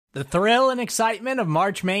The thrill and excitement of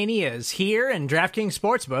March Mania is here, and DraftKings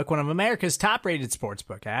Sportsbook, one of America's top-rated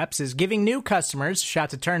sportsbook apps, is giving new customers a shot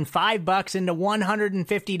to turn $5 into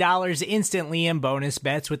 $150 instantly in bonus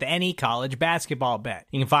bets with any college basketball bet.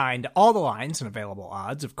 You can find all the lines and available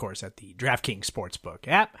odds, of course, at the DraftKings Sportsbook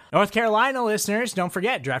app. North Carolina listeners, don't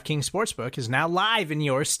forget, DraftKings Sportsbook is now live in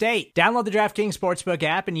your state. Download the DraftKings Sportsbook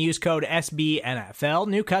app and use code SBNFL.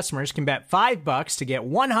 New customers can bet $5 to get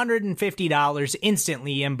 $150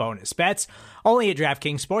 instantly in bonus bets, only at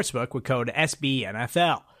DraftKings Sportsbook with code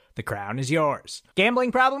SBNFL. The crown is yours.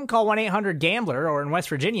 Gambling problem? Call 1-800-GAMBLER, or in West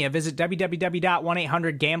Virginia, visit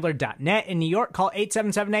www.1800gambler.net. In New York, call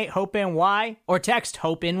 877-8-HOPE-NY or text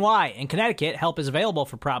HOPE-NY. In Connecticut, help is available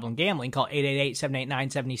for problem gambling. Call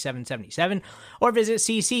 888-789-7777 or visit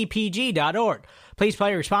ccpg.org. Please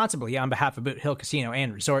play responsibly on behalf of Boot Hill Casino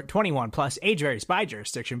and Resort. 21 plus, age varies by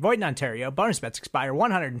jurisdiction. Void in Ontario. Bonus bets expire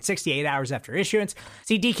 168 hours after issuance.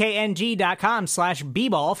 See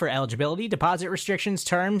dkng.com/bball for eligibility, deposit restrictions,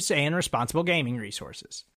 terms, and responsible gaming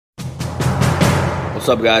resources. What's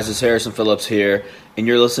up, guys? It's Harrison Phillips here, and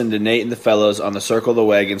you're listening to Nate and the Fellows on the Circle the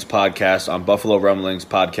Wagons podcast on Buffalo Rumblings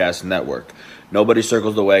Podcast Network. Nobody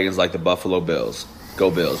circles the wagons like the Buffalo Bills.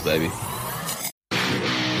 Go Bills, baby.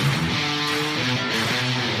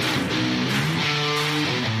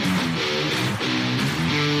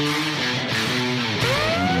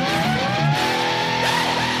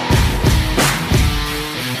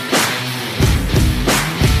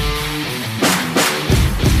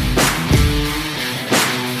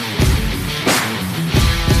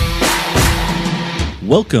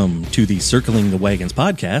 Welcome to the Circling the Wagons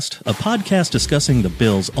podcast, a podcast discussing the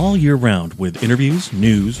Bills all year round with interviews,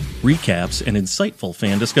 news, recaps, and insightful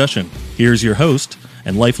fan discussion. Here's your host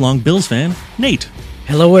and lifelong Bills fan, Nate.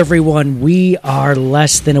 Hello, everyone. We are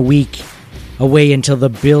less than a week away until the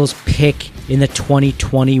Bills pick in the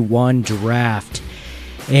 2021 draft.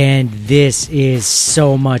 And this is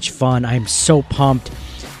so much fun. I'm so pumped.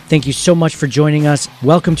 Thank you so much for joining us.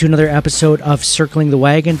 Welcome to another episode of Circling the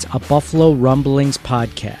Wagons, a Buffalo Rumblings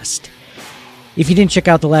podcast. If you didn't check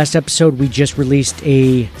out the last episode, we just released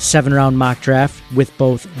a 7-round mock draft with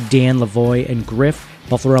both Dan Lavoie and Griff,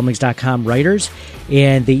 BuffaloRumblings.com writers,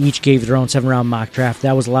 and they each gave their own 7-round mock draft.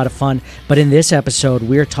 That was a lot of fun. But in this episode,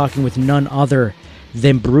 we are talking with none other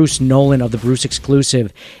than Bruce Nolan of the Bruce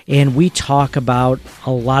Exclusive, and we talk about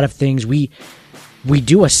a lot of things. We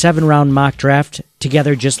do a 7-round mock draft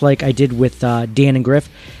together, just like I did with Dan and Griff,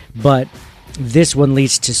 but this one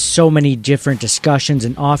leads to so many different discussions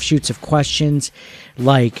and offshoots of questions.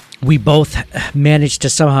 Like, we both managed to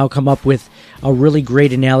somehow come up with a really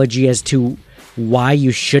great analogy as to why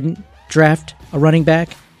you shouldn't draft a running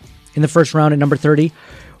back in the first round at number 30.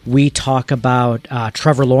 We talk about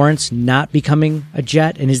Trevor Lawrence not becoming a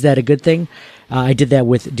Jet, and is that a good thing? I did that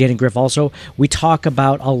with Dan and Griff also. We talk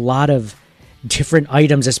about a lot of different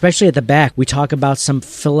items, especially at the back. We talk about some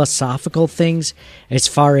philosophical things as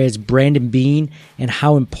far as Brandon Beane and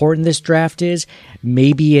how important this draft is.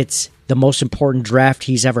 Maybe it's the most important draft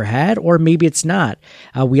he's ever had, or maybe it's not.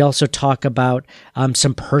 We also talk about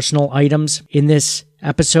some personal items in this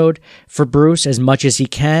episode for Bruce, as much as he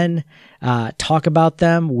can talk about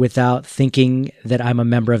them without thinking that I'm a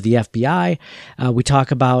member of the FBI. We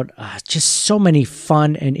talk about just so many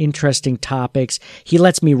fun and interesting topics. He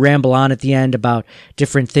lets me ramble on at the end about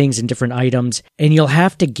different things and different items, and you'll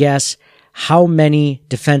have to guess how many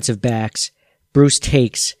defensive backs Bruce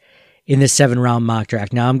takes in this 7-round mock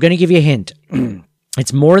draft. Now, I'm going to give you a hint.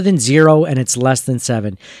 It's more than 0 and it's less than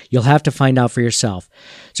 7. You'll have to find out for yourself.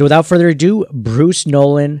 So without further ado, Bruce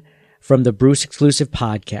Nolan from the Bruce Exclusive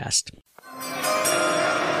podcast.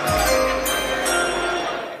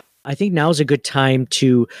 I think now is a good time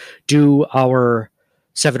to do our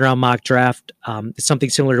 7-round mock draft. It's something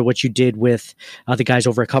similar to what you did with the guys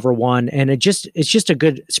over at Cover One, and it's just a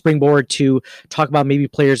good springboard to talk about maybe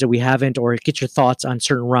players that we haven't, or get your thoughts on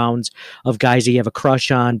certain rounds of guys that you have a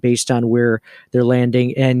crush on based on where they're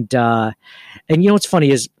landing. And you know what's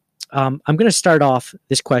funny is I'm going to start off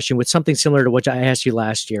this question with something similar to what I asked you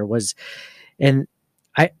last year. Last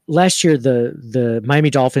year the Miami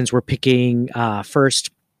Dolphins were picking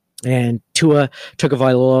first. And Tua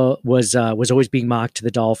Tagovailoa was always being mocked to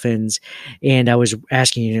the Dolphins, and I was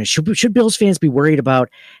asking, should Bills fans be worried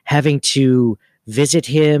about having to visit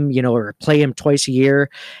him, or play him twice a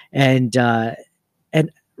year? And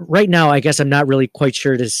right now, I guess I'm not really quite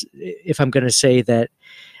sure if I'm going to say that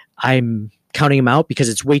I'm counting him out, because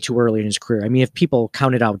it's way too early in his career. I mean, if people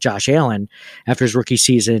counted out Josh Allen after his rookie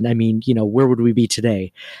season, I mean, where would we be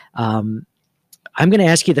today? I'm going to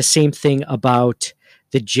ask you the same thing about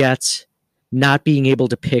the Jets not being able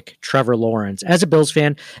to pick Trevor Lawrence. As a Bills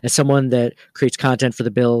fan, as someone that creates content for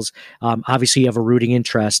the Bills, obviously you have a rooting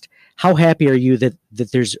interest. How happy are you that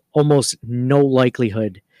there's almost no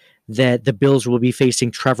likelihood that the Bills will be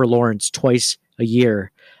facing Trevor Lawrence twice a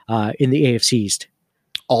year in the AFC East?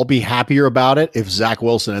 I'll be happier about it if Zach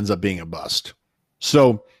Wilson ends up being a bust.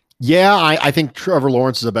 So, yeah, I think Trevor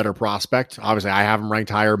Lawrence is a better prospect. Obviously, I have him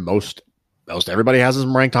ranked higher. Most everybody has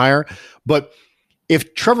him ranked higher. But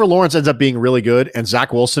if Trevor Lawrence ends up being really good and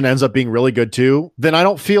Zach Wilson ends up being really good too, then I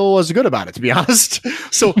don't feel as good about it, to be honest.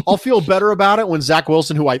 So I'll feel better about it when Zach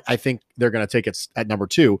Wilson, who I think they're going to take it at number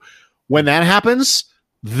 2, when that happens,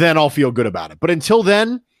 then I'll feel good about it. But until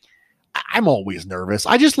then, I'm always nervous.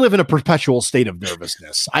 I just live in a perpetual state of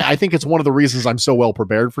nervousness. I think it's one of the reasons I'm so well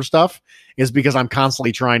prepared for stuff is because I'm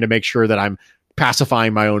constantly trying to make sure that I'm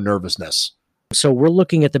pacifying my own nervousness. So we're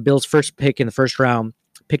looking at the Bills' first pick in the first round,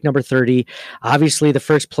 pick number 30. Obviously, the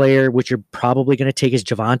first player, which you're probably going to take, is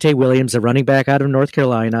Javonte Williams, the running back out of North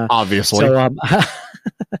Carolina. Obviously. So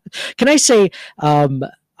can I say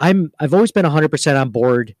I've always been 100% on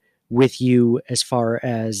board with you as far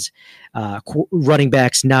as running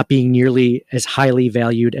backs not being nearly as highly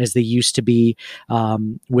valued as they used to be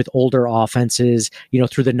with older offenses,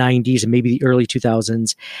 through the 90s and maybe the early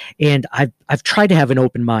 2000s. And I've tried to have an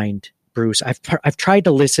open mind, Bruce. I've tried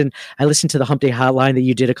to listen. I listened to the Hump Day Hotline that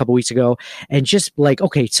you did a couple weeks ago, and just like,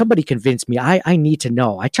 okay, somebody convinced me. I need to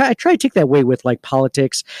know. I try to take that way with like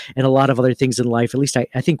politics and a lot of other things in life. At least I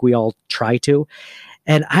think we all try to.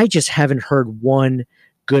 And I just haven't heard one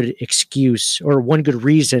good excuse or one good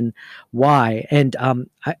reason why. And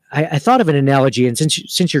I thought of an analogy, and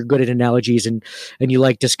since you're good at analogies and you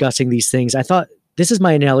like discussing these things, I thought this is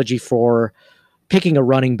my analogy for picking a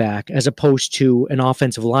running back as opposed to an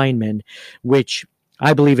offensive lineman, which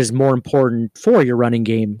I believe is more important for your running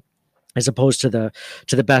game as opposed to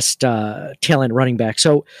the best talent running back.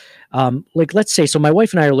 So let's say, so my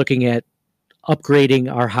wife and I are looking at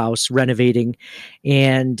upgrading our house, renovating,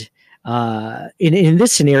 and in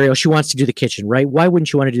this scenario, she wants to do the kitchen, right? Why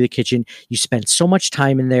wouldn't you want to do the kitchen? You spend so much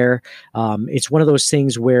time in there. It's one of those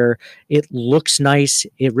things where it looks nice.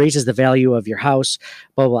 It raises the value of your house,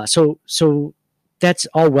 blah, blah, blah. So that's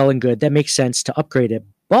all well and good. That makes sense to upgrade it.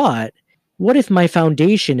 But what if my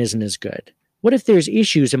foundation isn't as good? What if there's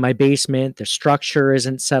issues in my basement? The structure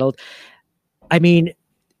isn't settled. I mean,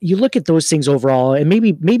 you look at those things overall, and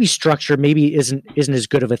maybe structure isn't as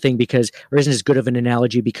good of a thing or isn't as good of an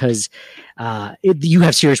analogy because you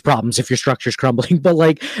have serious problems if your structure is crumbling. But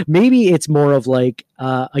like maybe it's more of like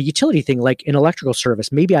a utility thing, like an electrical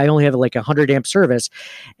service. Maybe I only have like 100 amp service,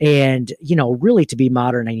 and really to be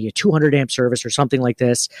modern, I need a 200 amp service or something like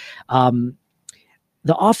this. The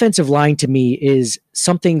offensive line to me is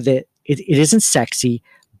something that it isn't sexy,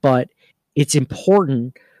 but it's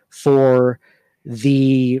important for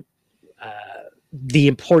the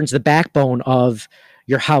importance, the backbone of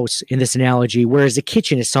your house in this analogy, whereas the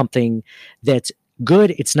kitchen is something that's good.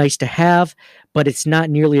 It's nice to have, but it's not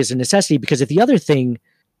nearly as a necessity, because if the other thing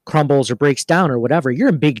crumbles or breaks down or whatever, you're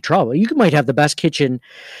in big trouble. You might have the best kitchen.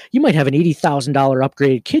 You might have an $80,000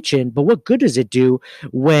 upgraded kitchen, but what good does it do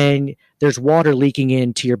when there's water leaking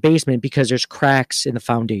into your basement because there's cracks in the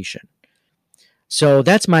foundation? So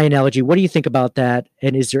that's my analogy. What do you think about that?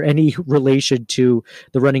 And is there any relation to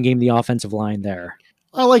the running game, the offensive line there?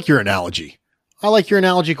 I like your analogy. I like your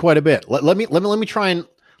analogy quite a bit. Let me try and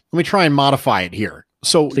modify it here.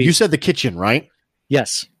 So Please. You said the kitchen, right?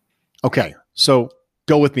 Yes. Okay. So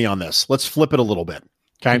go with me on this. Let's flip it a little bit.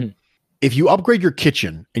 Okay. Mm-hmm. If you upgrade your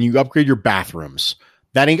kitchen and you upgrade your bathrooms,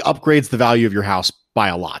 that upgrades the value of your house by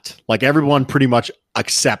a lot. Like everyone pretty much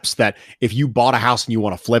accepts that if you bought a house and you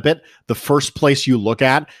want to flip it, the first place you look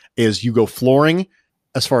at is you go flooring.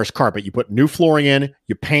 As far as carpet, you put new flooring in,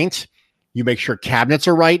 you paint, you make sure cabinets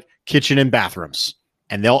are right, kitchen and bathrooms.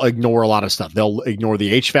 And they'll ignore a lot of stuff. They'll ignore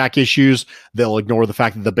the HVAC issues. They'll ignore the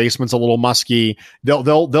fact that the basement's a little musky.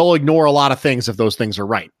 They'll ignore a lot of things if those things are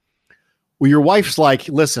right. Well, your wife's like,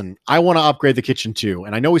 listen, I want to upgrade the kitchen too.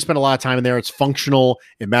 And I know we spend a lot of time in there. It's functional.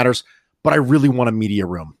 It matters. But I really want a media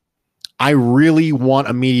room. I want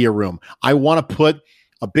to put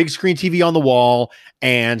a big screen TV on the wall,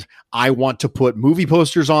 and I want to put movie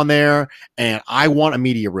posters on there, and I want a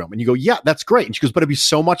media room. And you go, yeah, that's great. And she goes, but it'd be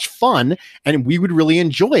so much fun, and we would really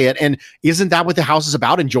enjoy it. And isn't that what the house is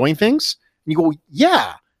about, enjoying things? And you go,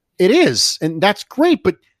 yeah, it is. And that's great,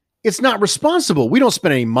 but it's not responsible. We don't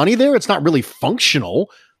spend any money there. It's not really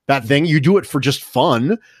functional, that thing. You do it for just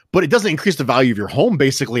fun, but it doesn't increase the value of your home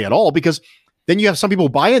basically at all, because then you have some people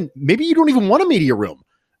buy in. Maybe you don't even want a media room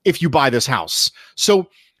if you buy this house. So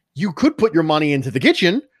you could put your money into the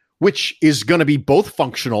kitchen, which is going to be both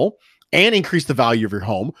functional and increase the value of your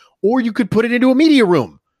home, or you could put it into a media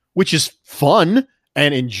room, which is fun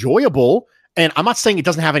and enjoyable. And I'm not saying it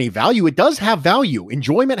doesn't have any value. It does have value.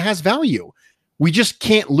 Enjoyment has value. We just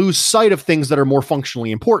can't lose sight of things that are more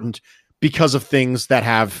functionally important because of things that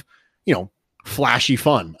have, flashy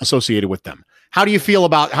fun associated with them. How do you feel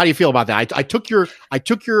about that? I took your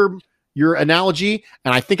analogy,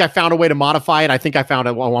 and I think I found a way to modify it. I think I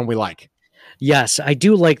found one we like. Yes, I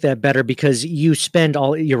do like that better because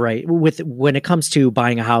you're right. When it comes to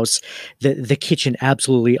buying a house, the kitchen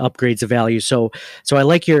absolutely upgrades the value. So I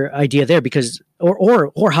like your idea there because,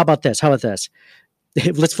 or how about this?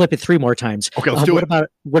 Let's flip it 3 more times. Okay, let's do it.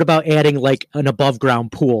 What about adding like an above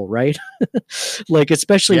ground pool, right? Like,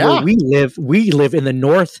 especially where we live in the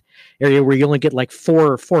north area where you only get like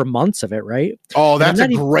 4 months of it, right? Oh, that's a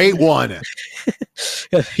great one.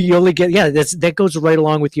 You only get, that goes right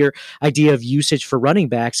along with your idea of usage for running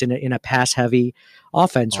backs in a pass heavy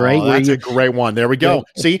offense, right? Oh, that's a great one. There we go.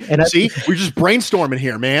 See, we're just brainstorming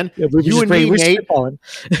here, man. You and me, Nate.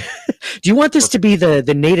 Do you want this to be the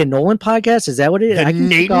Nate and Nolan podcast? Is that what it is? The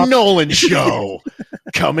Nate and Nolan show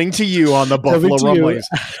coming to you on the Buffalo Rumblings.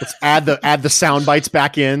 Let's add the sound bites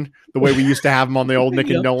back in the way we used to have them on the old Nick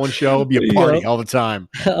and Nolan show. It'll be a party all the time.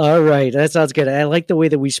 All right. That sounds good. I like the way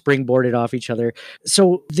that we springboarded off each other.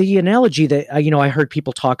 So the analogy that, I heard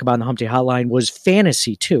people talk about in the Hump Day Hotline was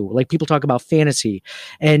fantasy too. Like, people talk about fantasy,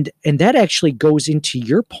 and that actually goes into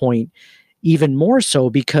your point even more so,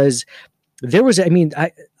 because there was,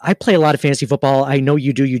 I play a lot of fantasy football. I know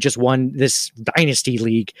you do. You just won this dynasty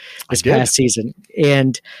league this past season.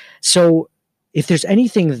 And so if there's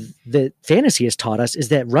anything that fantasy has taught us, is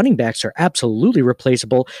that running backs are absolutely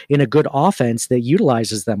replaceable in a good offense that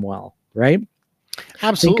utilizes them well, right?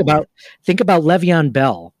 Absolutely. Think about Le'Veon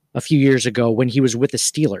Bell a few years ago when he was with the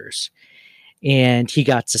Steelers and he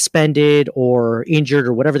got suspended or injured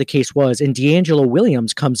or whatever the case was. And D'Angelo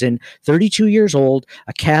Williams comes in, 32 years old,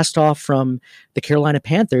 a cast off from the Carolina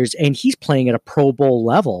Panthers, and he's playing at a Pro Bowl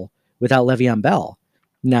level without Le'Veon Bell.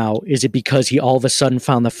 Now, is it because he all of a sudden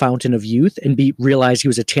found the fountain of youth and realized he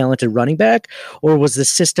was a talented running back? Or was the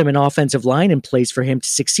system and offensive line in place for him to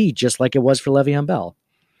succeed, just like it was for Le'Veon Bell?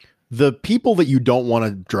 The people that you don't want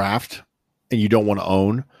to draft and you don't want to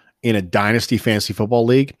own in a dynasty fantasy football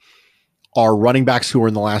league are running backs who are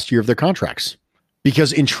in the last year of their contracts.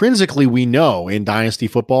 Because intrinsically, we know in dynasty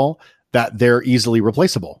football that they're easily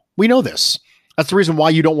replaceable. We know this. That's the reason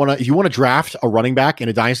why you don't want to, if you want to draft a running back in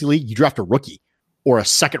a dynasty league, you draft a rookie or a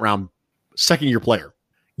second year player.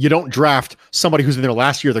 You don't draft somebody who's in their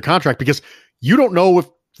last year of their contract because you don't know if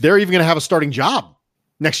they're even going to have a starting job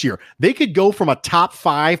next year. They could go from a top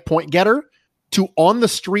 5 point getter to on the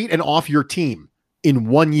street and off your team in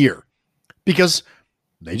 1 year because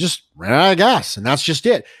they just ran out of gas, and that's just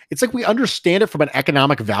it. It's like we understand it from an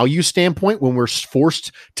economic value standpoint when we're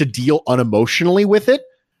forced to deal unemotionally with it.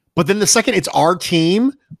 But then the second it's our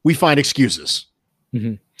team, we find excuses.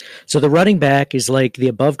 Mm-hmm. So the running back is like the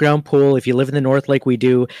above ground pool. If you live in the north like we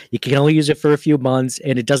do, you can only use it for a few months,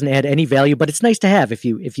 and it doesn't add any value. But it's nice to have if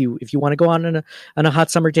you want to go on a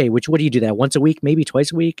hot summer day. What do you do that once a week, maybe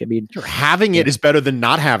twice a week? I mean, having it is better than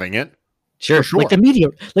not having it. Sure. Like the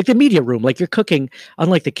media room, like you're cooking,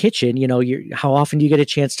 unlike the kitchen, how often do you get a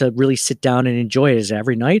chance to really sit down and enjoy it? Is it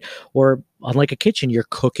every night? Or unlike a kitchen, you're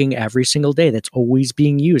cooking every single day. That's always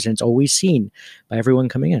being used and it's always seen by everyone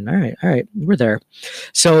coming in. All right. We're there.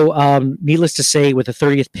 So needless to say, with the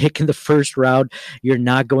 30th pick in the first round, you're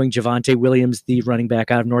not going Javonte Williams, the running back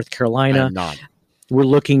out of North Carolina. I'm not. We're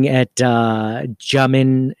looking at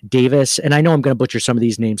Jamin Davis, and I know I'm going to butcher some of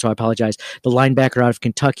these names, so I apologize. The linebacker out of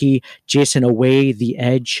Kentucky, Jason Away, the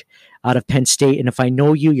edge out of Penn State. And if I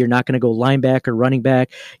know you're not going to go linebacker, running back.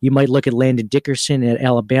 You might look at Landon Dickerson at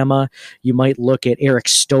Alabama. You might look at Eric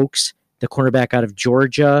Stokes, the cornerback out of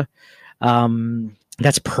Georgia.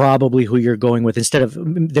 That's probably who you're going with. Instead of,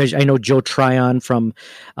 I know Joe Tryon from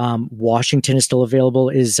Washington is still available.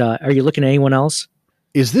 Are you looking at anyone else?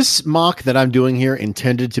 Is this mock that I'm doing here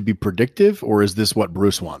intended to be predictive, or is this what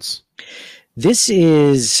Bruce wants? This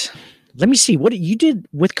is, let me see, what you did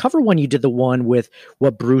with cover one. You did the one with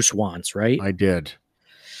what Bruce wants, right? I did.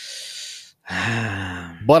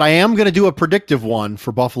 But I am going to do a predictive one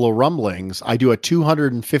for Buffalo Rumblings. I do a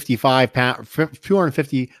 255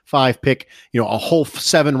 pick, a whole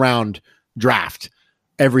 7-round draft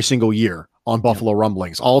every single year on Buffalo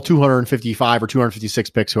Rumblings, all 255 or 256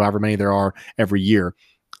 picks, however many there are every year.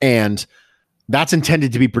 And that's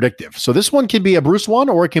intended to be predictive. So this one can be a Bruce one,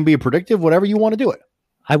 or it can be a predictive, whatever you want to do it.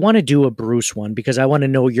 I want to do a Bruce one because I want to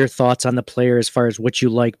know your thoughts on the player as far as what you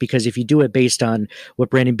like. Because if you do it based on what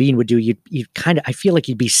Brandon Beane would do, you kind of, I feel like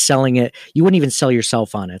you'd be selling it. You wouldn't even sell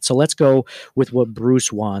yourself on it. So let's go with what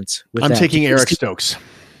Bruce wants. I'm taking Eric Stokes.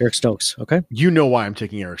 Eric Stokes. Okay. You know why I'm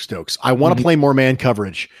taking Eric Stokes. I want to play more man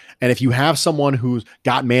coverage. And if you have someone who's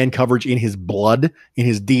got man coverage in his blood, in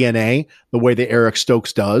his DNA, the way that Eric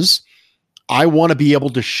Stokes does, I want to be able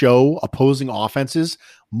to show opposing offenses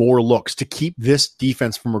more looks to keep this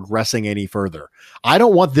defense from regressing any further. I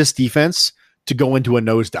don't want this defense to go into a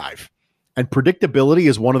nosedive. And predictability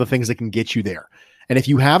is one of the things that can get you there. And if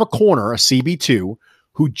you have a corner, a CB2,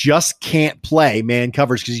 who just can't play man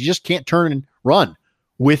coverage because you just can't turn and run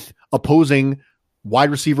with opposing wide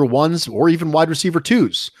receiver ones or even wide receiver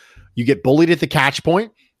twos, you get bullied at the catch point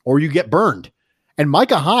or you get burned. And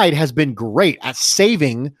Micah Hyde has been great at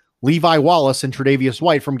saving Levi Wallace and Tre'Davious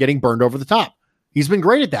White from getting burned over the top. He's been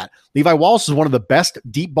great at that. Levi Wallace is one of the best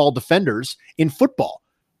deep ball defenders in football.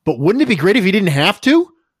 But wouldn't it be great if he didn't have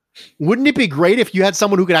to? Wouldn't it be great if you had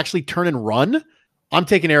someone who could actually turn and run? I'm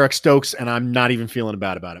taking Eric Stokes, and I'm not even feeling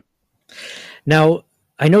bad about it. Now,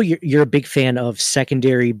 I know you're a big fan of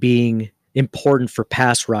secondary being important for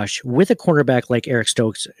pass rush. With a cornerback like Eric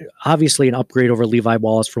Stokes, obviously an upgrade over Levi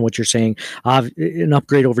Wallace from what you're saying, an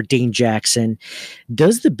upgrade over Dane Jackson.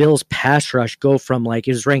 Does the Bills pass rush go from like,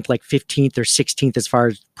 it was ranked like 15th or 16th as far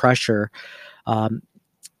as pressure?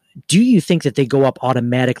 Do you think that they go up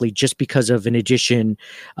automatically just because of an addition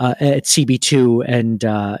at CB2 and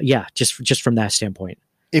just from that standpoint?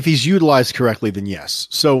 If he's utilized correctly, then yes.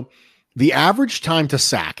 So the average time to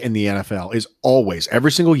sack in the NFL is always,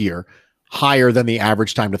 every single year, higher than the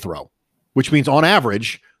average time to throw, which means on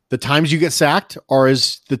average, the times you get sacked are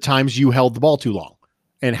as the times you held the ball too long.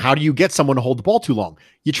 And how do you get someone to hold the ball too long?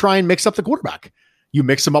 You try and mix up the quarterback. You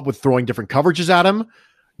mix him up with throwing different coverages at him.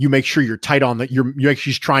 You make sure you're tight on that. You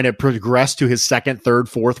actually trying to progress to his second, third,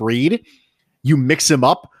 fourth read. You mix him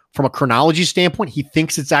up from a chronology standpoint. He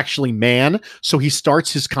thinks it's actually man. So he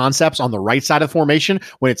starts his concepts on the right side of the formation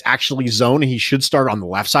when it's actually zone, and he should start on the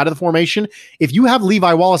left side of the formation. If you have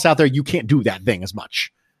Levi Wallace out there, you can't do that thing as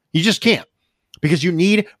much. You just can't, because you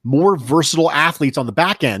need more versatile athletes on the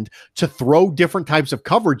back end to throw different types of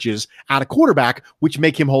coverages at a quarterback, which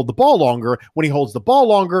make him hold the ball longer. When he holds the ball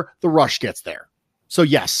longer, the rush gets there. So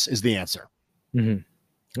yes is the answer. Mm-hmm.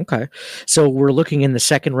 Okay. So we're looking in the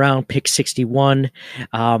second round, pick 61.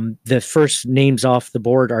 The first names off the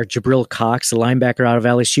board are Jabril Cox, the linebacker out of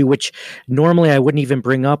LSU, which normally I wouldn't even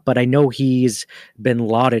bring up, but I know he's been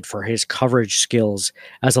lauded for his coverage skills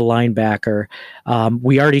as a linebacker.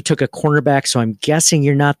 We already took a cornerback, so I'm guessing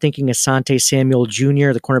you're not thinking Asante Samuel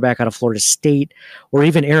Jr., the cornerback out of Florida State, or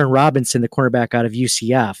even Aaron Robinson, the cornerback out of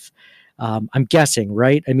UCF. I'm guessing,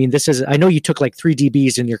 right? I mean, I know you took like 3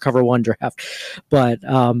 DBs in your cover one draft, but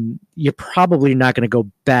you're probably not going to go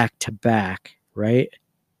back to back, right?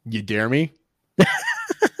 You dare me?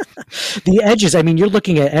 The edges, I mean, you're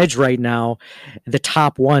looking at edge right now. The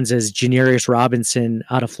top ones is Janarius Robinson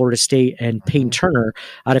out of Florida State and Peyton Turner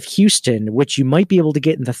out of Houston, which you might be able to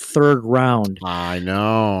get in the third round. I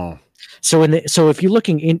know. So if you're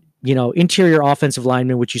looking in, interior offensive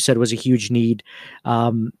lineman, which you said was a huge need,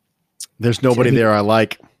 there's nobody there I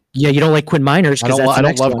like. Yeah, you don't like Quinn Meinerz. I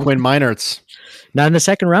don't love Quinn Meinerz. Not in the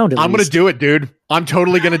second round. I'm going to do it, dude. I'm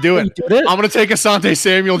totally going to do it. I'm going to take Asante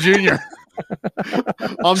Samuel Jr.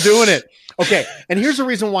 I'm doing it. Okay, and here's the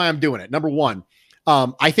reason why I'm doing it. Number one,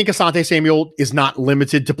 I think Asante Samuel is not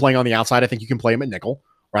limited to playing on the outside. I think you can play him at nickel,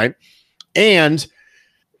 right? And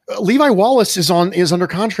Levi Wallace is under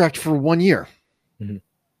contract for 1 year. Mm-hmm.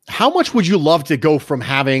 How much would you love to go from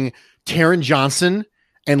having Taron Johnson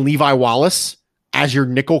and Levi Wallace as your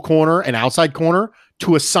nickel corner and outside corner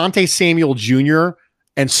to Asante Samuel Jr.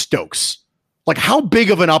 and Stokes? Like, how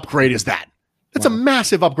big of an upgrade is that? That's a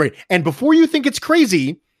massive upgrade. And before you think it's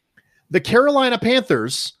crazy, the Carolina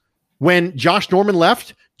Panthers, when Josh Norman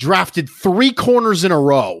left, drafted 3 corners in a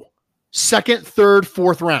row, second, third,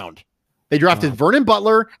 fourth round. They drafted Vernon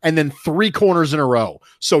Butler and then 3 corners in a row.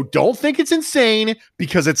 So don't think it's insane,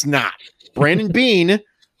 because it's not. Brandon Beane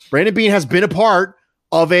has been a part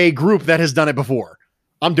of a group that has done it before.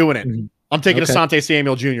 I'm doing it. I'm taking Asante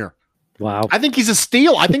Samuel Jr. Wow. I think he's a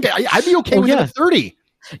steal. I think I'd be okay with him at 30.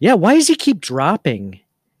 Yeah. Why does he keep dropping?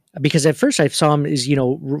 Because at first I saw him as,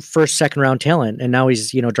 first, second round talent, and now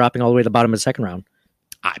he's, dropping all the way to the bottom of the second round.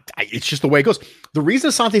 It's just the way it goes. The reason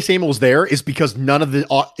Asante Samuel is there is because none of the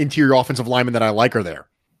interior offensive linemen that I like are there.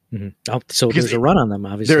 Mm-hmm. Oh, so because there's a run on them,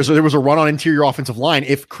 obviously. There was a run on interior offensive line.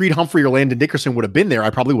 If Creed Humphrey or Landon Dickerson would have been there, I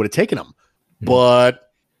probably would have taken them.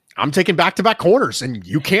 But I'm taking back-to-back corners, and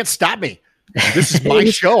you can't stop me. This is my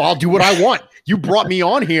show. I'll do what I want. You brought me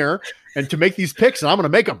on here and to make these picks, and I'm going to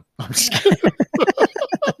make them.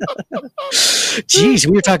 Jeez,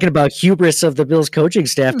 we were talking about hubris of the Bills coaching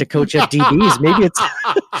staff to coach FDBs.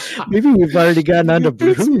 Maybe we've already gotten onto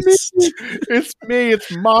Bruce. It's me.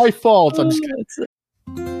 It's my fault. I'm just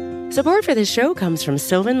kidding. Support for this show comes from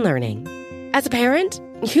Sylvan Learning. As a parent,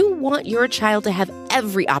 you want your child to have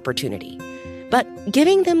every opportunity, but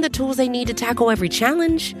giving them the tools they need to tackle every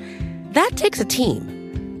challenge, that takes a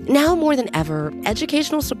team. Now more than ever,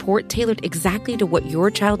 educational support tailored exactly to what your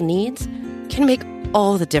child needs can make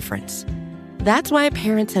all the difference. That's why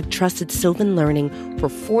parents have trusted Sylvan Learning for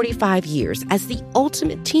 45 years as the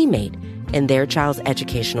ultimate teammate in their child's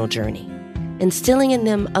educational journey, instilling in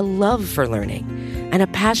them a love for learning and a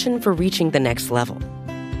passion for reaching the next level.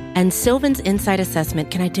 And Sylvan's Insight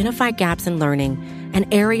Assessment can identify gaps in learning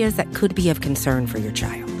and areas that could be of concern for your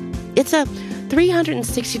child. It's a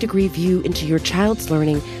 360-degree view into your child's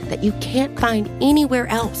learning that you can't find anywhere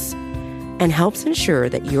else, and helps ensure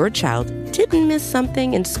that your child didn't miss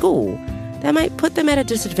something in school that might put them at a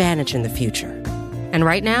disadvantage in the future. And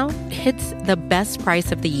right now, it's the best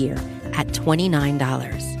price of the year at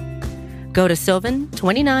 $29. Go to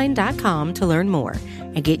sylvan29.com to learn more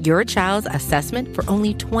and get your child's assessment for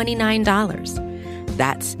only $29.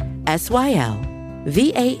 That's SYLVAN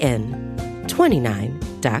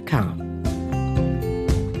 29.com.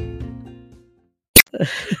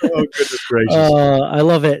 Oh, goodness gracious. I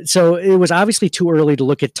love it. So it was obviously too early to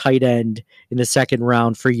look at tight end in the second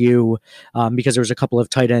round for you because there was a couple of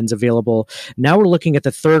tight ends available. Now we're looking at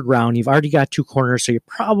the third round. You've already got two corners, so you're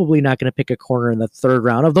probably not going to pick a corner in the third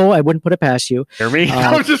round, although I wouldn't put it past you. Hear me?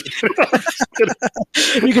 I'm just kidding.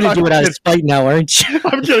 You're going to do it out of spite now, aren't you?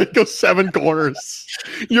 I'm going to go 7 corners.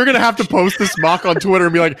 You're going to have to post this mock on Twitter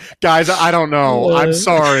and be like, guys, I don't know. I'm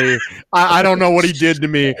sorry. I don't know what he did to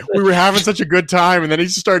me. We were having such a good time, and then he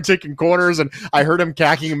just started taking corners, and I heard him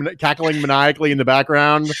cackling maniacally in the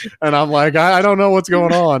background, and I'm like, I don't know what's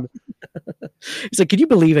going on. He's like, can you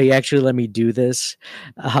believe he actually let me do this?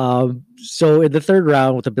 So in the third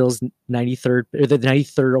round with the Bills'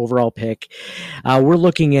 93rd overall pick, we're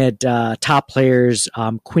looking at top players.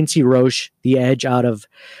 Quincy Roche, the edge out of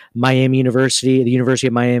Miami University, the University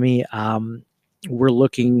of Miami. We're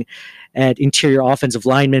looking at interior offensive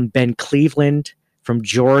lineman Ben Cleveland from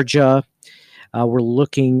Georgia. We're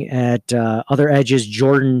looking at other edges,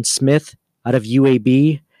 Jordan Smith out of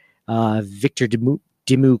UAB, Victor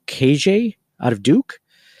Dimukeje out of Duke.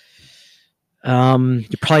 You're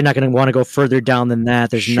probably not going to want to go further down than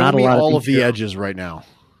that. There's not a lot all of the edges right now.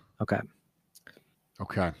 Okay.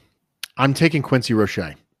 I'm taking Quincy Roche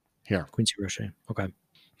here. Quincy Roche. Okay.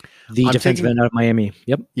 The defensive end out of Miami.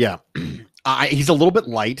 Yep. Yeah. He's a little bit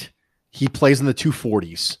light. He plays in the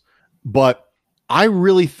 240s, but I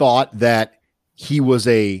really thought that he was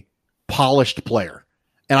a polished player,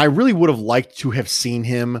 and I really would have liked to have seen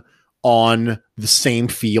him on the same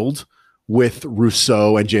field with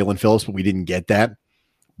Rousseau and Jalen Phillips, but we didn't get that.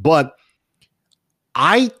 But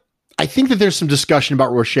I think that there's some discussion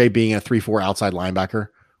about Roche being a 3-4 outside linebacker,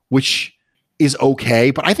 which is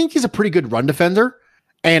okay, but I think he's a pretty good run defender,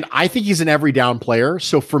 and I think he's an every down player.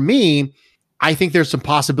 So for me, I think there's some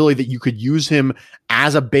possibility that you could use him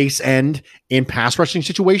as a base end in pass rushing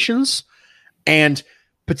situations and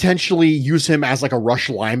potentially use him as like a rush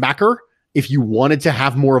linebacker if you wanted to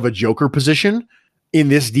have more of a joker position in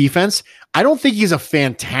this defense. I don't think he's a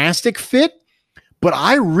fantastic fit, but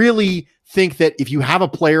I really think that if you have a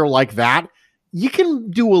player like that, you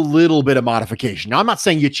can do a little bit of modification. Now, I'm not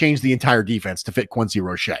saying you change the entire defense to fit Quincy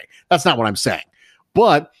Roche. That's not what I'm saying.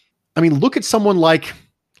 But, I mean, look at someone like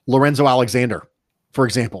Lorenzo Alexander, for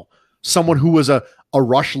example, someone who was a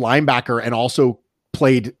rush linebacker and also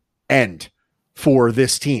played end for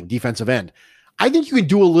this team, defensive end. I think you can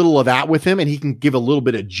do a little of that with him, and he can give a little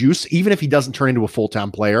bit of juice, even if he doesn't turn into a full-time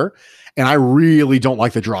player. And I really don't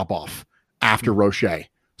like the drop-off after Roche,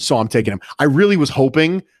 so I'm taking him. I really was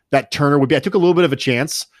hoping that Turner would be. I took a little bit of a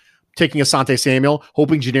chance taking Asante Samuel,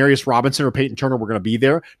 hoping Janarius Robinson or Peyton Turner were going to be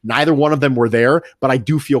there. Neither one of them were there, but I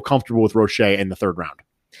do feel comfortable with Roche in the third round.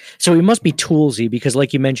 So he must be toolsy because,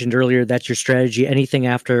 like you mentioned earlier, that's your strategy. Anything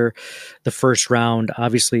after the first round,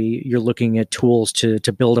 obviously, you're looking at tools to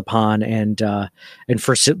build upon and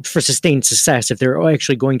for sustained success. If they're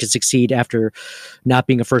actually going to succeed after not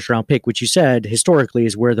being a first round pick, which you said historically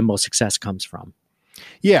is where the most success comes from.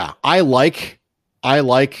 Yeah, I like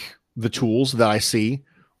the tools that I see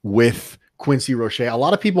with Quincy Roche. A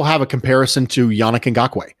lot of people have a comparison to Yannick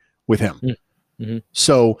Ngakoue with him. Mm-hmm.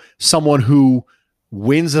 So someone who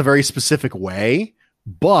wins a very specific way,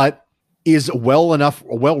 but is a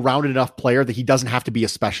well-rounded enough player that he doesn't have to be a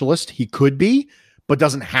specialist. He could be, but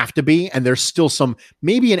doesn't have to be. And there's still some,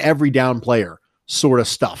 maybe an every down player sort of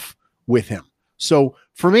stuff with him. So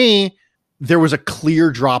for me, there was a clear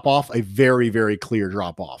drop off, a very, very clear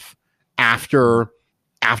drop off after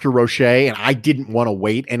Roche. And I didn't want to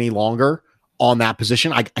wait any longer on that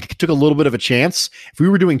position. I took a little bit of a chance. If we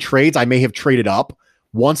were doing trades, I may have traded up.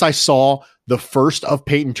 Once I saw the first of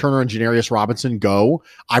Peyton Turner and Janarius Robinson go,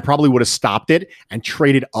 I probably would have stopped it and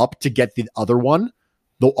traded up to get the other one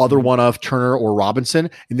of Turner or Robinson.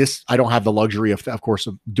 And this, I don't have the luxury of course,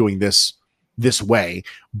 of doing this way.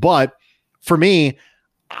 But for me,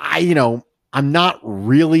 I'm not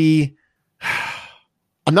really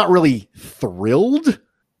thrilled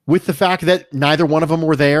with the fact that neither one of them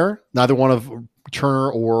were there. Neither one of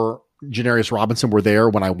Turner or Janarius Robinson were there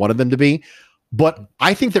when I wanted them to be. But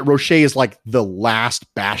I think that Roche is like the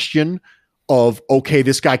last bastion of, okay,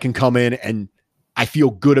 this guy can come in and I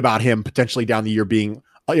feel good about him potentially down the year being,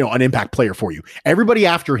 an impact player for you. Everybody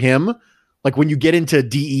after him, like when you get into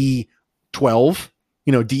DE 12,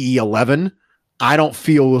 DE 11, I don't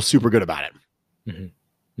feel super good about it.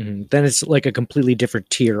 Mm-hmm. Mm-hmm. Then it's like a completely different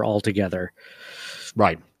tier altogether.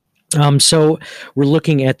 Right. So we're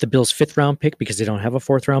looking at the Bills' 5th round pick because they don't have a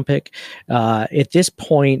 4th round pick. At this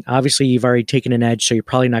point, obviously you've already taken an edge, so you're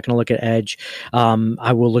probably not going to look at edge.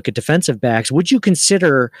 I will look at defensive backs. Would you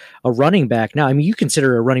consider a running back? Now, I mean, you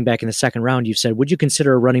consider a running back in the 2nd round, you've said. Would you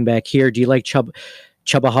consider a running back here? Do you like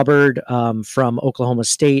Chuba Hubbard from Oklahoma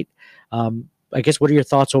State? I guess, what are your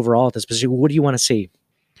thoughts overall at this position? What do you want to see?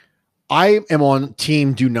 I am on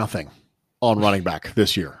team do nothing on running back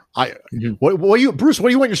this year. Bruce, what do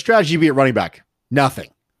you want your strategy to be at running back? Nothing.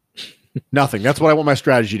 Nothing. That's what I want my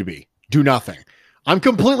strategy to be. Do nothing. I'm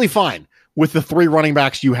completely fine with the 3 running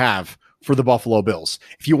backs you have for the Bills.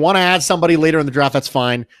 If you want to add somebody later in the draft, that's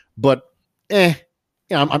fine. But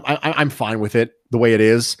I'm fine with it the way it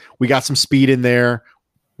is. We got some speed in there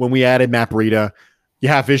when we added Matt Breida. You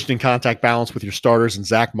have vision and contact balance with your starters and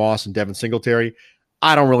Zach Moss and Devin Singletary.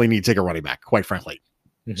 I don't really need to take a running back, quite frankly.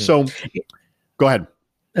 Mm-hmm. So go ahead.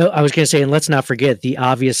 I was going to say, and let's not forget the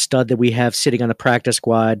obvious stud that we have sitting on the practice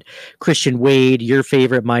squad, Christian Wade, your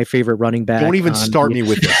favorite, my favorite running back. Don't even start me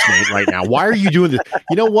with this, Nate, right now. Why are you doing this?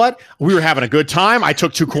 You know what? We were having a good time. I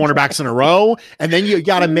took 2 cornerbacks in a row, and then you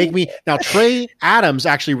got to make me. Now, Trey Adams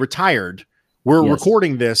actually retired. We're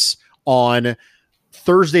recording this on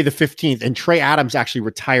Thursday the 15th, and Trey Adams actually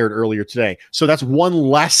retired earlier today. So that's one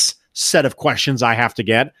less set of questions I have to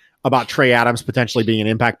get about Trey Adams potentially being an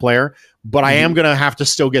impact player, but I am going to have to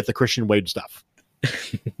still get the Christian Wade stuff.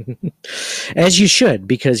 As you should,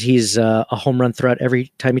 because he's a home run threat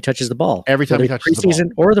every time he touches the ball. Every time he touches the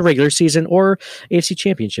ball. Or the regular season or AFC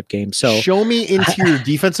Championship game. So show me interior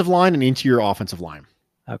defensive line and interior offensive line.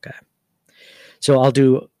 Okay. So I'll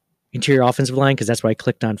do interior offensive line because that's what I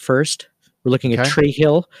clicked on first. We're looking at Trey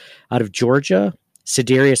Hill out of Georgia,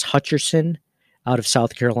 Sedarius Hutcherson out of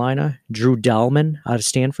South Carolina, Drew Dalman out of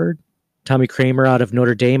Stanford, Tommy Kramer out of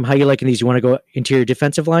Notre Dame. How you liking these? You want to go interior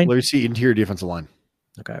defensive line? Let me see interior defensive line.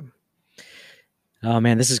 Okay. Oh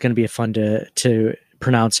man, this is going to be fun to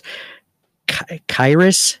pronounce.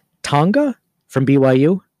 Khyiris Tonga from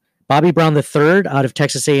BYU, Bobby Brown III out of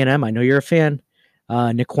Texas A&M. I know you're a fan.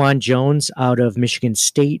 Naquan Jones out of Michigan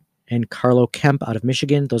State and Carlo Kemp out of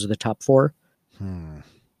Michigan. Those are the top 4.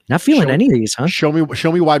 Not feeling any of these, huh? Show me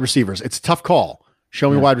wide receivers. It's a tough call. Show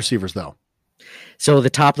me wide receivers, though. So the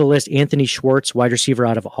top of the list, Anthony Schwartz, wide receiver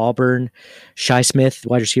out of Auburn. Shi Smith,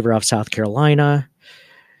 wide receiver out of South Carolina.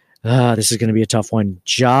 This is going to be a tough one.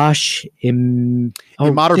 Josh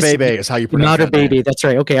Imatorbhebhe is how you pronounce it. Imatorbhebhe, that's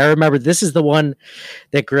right. Okay, I remember. This is the one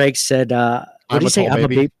that Greg said, what did he say? I'm a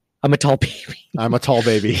baby. I'm a tall baby. I'm a tall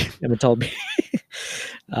baby. I'm a tall baby.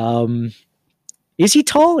 Is he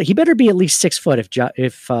tall? He better be at least 6 foot if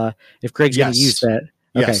Greg's going to use that.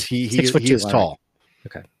 Okay. Yes, he is tall.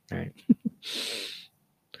 Okay. All right.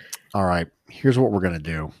 All right. Here's what we're going to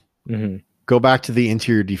do. Mm-hmm. Go back to the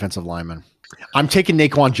interior defensive lineman. I'm taking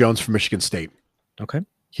Naquan Jones from Michigan State. Okay.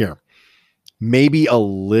 Here. Maybe a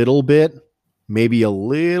little bit of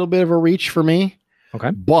a reach for me.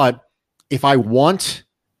 Okay. But if I want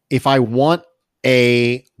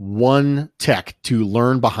a one tech to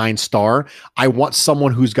learn behind Star, I want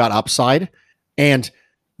someone who's got upside. And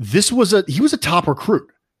he was a top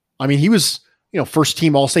recruit. I mean, he was, first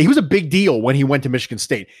team All-State. He was a big deal when he went to Michigan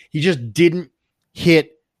State. He just didn't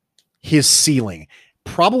hit his ceiling.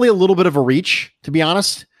 Probably a little bit of a reach, to be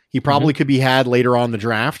honest. He probably could be had later on in the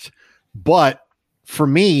draft. But for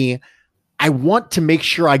me, I want to make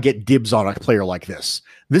sure I get dibs on a player like this.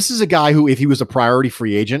 This is a guy who, if he was a priority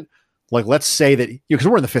free agent, like let's say that, because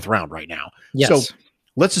we're in the 5th round right now. Yes. So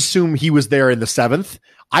let's assume he was there in the 7th.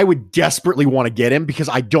 I would desperately want to get him because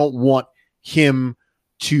I don't want him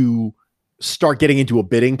to start getting into a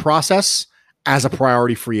bidding process as a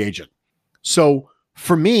priority free agent. So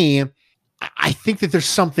for me, I think that there's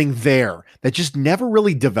something there that just never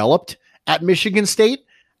really developed at Michigan State.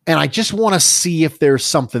 And I just want to see if there's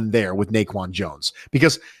something there with Naquan Jones,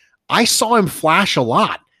 because I saw him flash a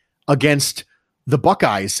lot against the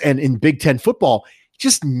Buckeyes and in Big Ten football.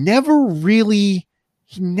 Just he never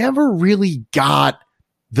really got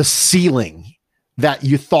the ceiling that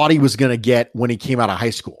you thought he was going to get when he came out of high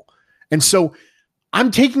school. And so I'm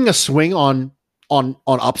taking a swing on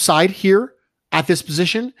upside here at this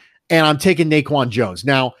position, and I'm taking Naquan Jones.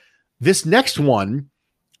 Now, this next one,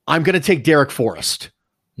 I'm going to take Derek Forrest,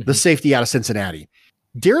 the safety out of Cincinnati.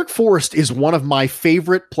 Derek Forrest is one of my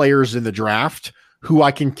favorite players in the draft who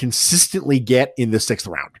I can consistently get in the 6th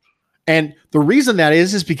round. And the reason that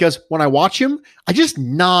is because when I watch him, I just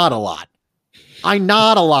nod a lot. I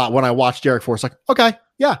nod a lot when I watch Derek Forrest. Like, okay,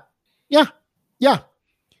 yeah.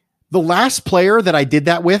 The last player that I did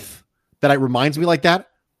that with, that reminds me like that,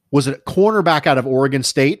 was a cornerback out of Oregon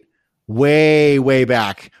State, way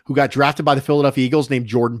back, who got drafted by the Philadelphia Eagles named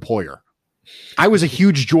Jordan Poyer. I was a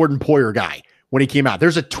huge Jordan Poyer guy when he came out.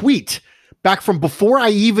 There's a tweet back from before I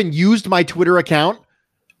even used my Twitter account,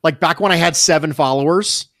 like back when I had 7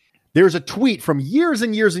 followers. There's a tweet from years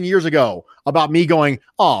and years and years ago about me going,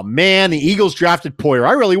 oh man, the Eagles drafted Poyer.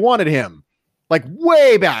 I really wanted him. Like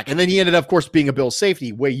way back. And then he ended up, of course, being a Bills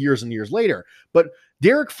safety way years and years later. But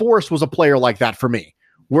Derek Forrest was a player like that for me,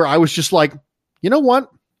 where I was just like, you know what?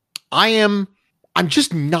 I'm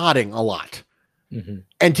just nodding a lot. Mm-hmm.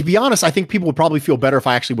 And to be honest, I think people would probably feel better if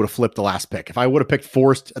I actually would have flipped the last pick. If I would have picked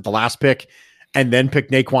Forrest at the last pick and then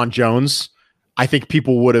picked Naquan Jones, I think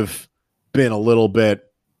people would have been a little bit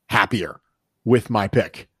happier with my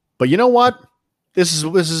pick. But you know what? This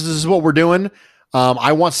is what we're doing.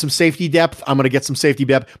 I want some safety depth. I'm going to get some safety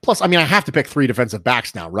depth. Plus, I mean, I have to pick 3 defensive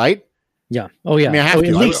backs now, right? Yeah. Oh yeah. I mean, I have to.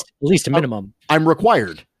 At least a minimum. I'm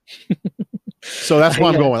required. So that's where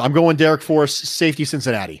I'm going. I'm going Derek Forrest, safety,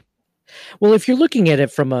 Cincinnati. Well, if you're looking at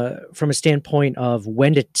it from a standpoint of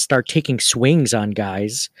when to start taking swings on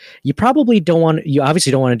guys, you obviously don't want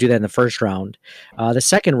to do that in the first round. The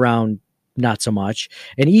second round, not so much.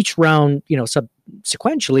 And each round,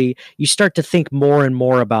 sequentially, you start to think more and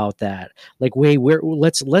more about that. Like,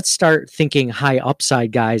 let's start thinking high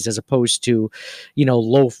upside guys as opposed to,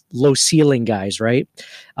 low ceiling guys, right?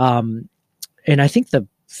 And I think the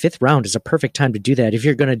 5th round is a perfect time to do that if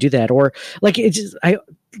you're going to do that. Or like I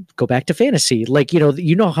go back to fantasy, like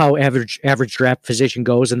how average draft position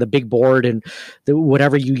goes and the big board and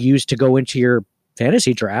whatever you use to go into your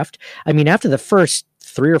fantasy draft. I mean, after the first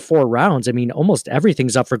 3 or 4 rounds, I mean, almost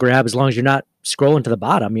everything's up for grab as long as you're not scrolling to the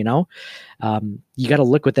bottom. You got to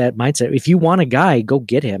look with that mindset. If you want a guy, go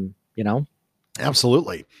get him.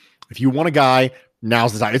 Absolutely. If you want a guy,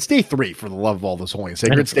 now's the time. It's day 3 for the love of all this holy and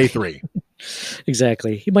sacred. It's day 3.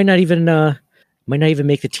 Exactly. He might not even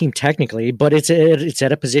make the team technically, but it's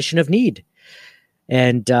at a position of need.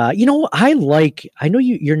 And I know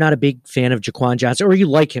you're not a big fan of Jaquan Johnson, or you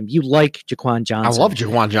like him. You like Jaquan Johnson. I love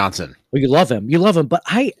Jaquan Johnson. Well, you love him, but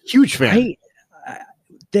huge fan.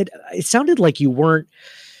 That it sounded like you weren't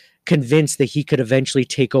convinced that he could eventually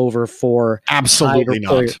take over for. Absolutely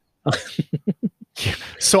not.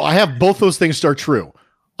 So I have both those things start true.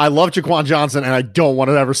 I love Jaquan Johnson, and I don't want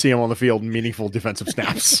to ever see him on the field in meaningful defensive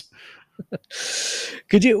snaps.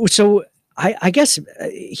 Could you? So I guess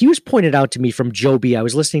he was pointed out to me from Joe B. I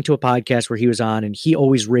was listening to a podcast where he was on, and he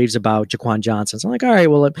always raves about Jaquan Johnson. So I'm like, all right,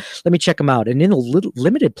 well, let me check him out. And in the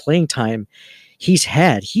limited playing time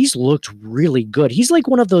he's looked really good. He's like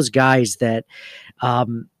one of those guys that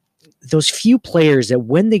those few players that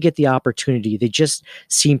when they get the opportunity, they just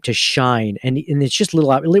seem to shine. And it's just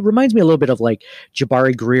it reminds me a little bit of like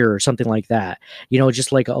Jabari Greer or something like that,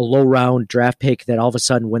 just like a low round draft pick that all of a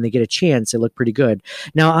sudden when they get a chance, they look pretty good.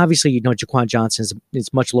 Now, obviously, Jaquan Johnson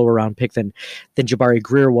is much lower round pick than Jabari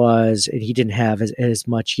Greer was. And he didn't have as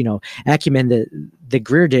much, acumen that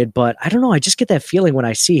Greer did, but I don't know. I just get that feeling when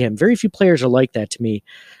I see him. Very few players are like that to me.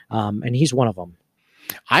 And he's one of them.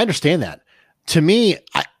 I understand that. To me,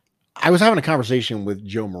 I was having a conversation with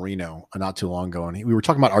Joe Marino not too long ago, and we were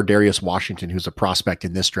talking about Ardarius Washington, who's a prospect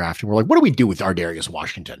in this draft. And we're like, what do we do with Ardarius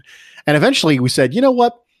Washington? And eventually we said, you know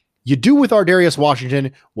what? You do with Ardarius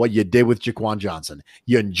Washington what you did with Jaquan Johnson.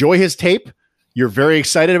 You enjoy his tape. You're very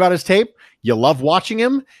excited about his tape. You love watching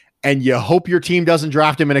him, and you hope your team doesn't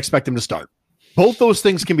draft him and expect him to start. Both those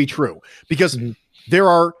things can be true because there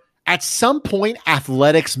are, at some point,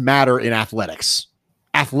 athletics matter in athletics.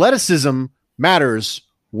 Athleticism matters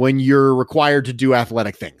when you're required to do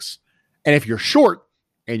athletic things. And if you're short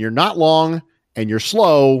and you're not long and you're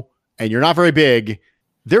slow and you're not very big,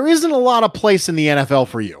 there isn't a lot of place in the NFL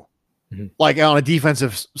for you, like on a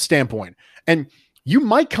defensive standpoint. And you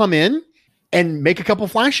might come in and make a couple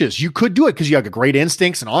flashes. You could do it because you have great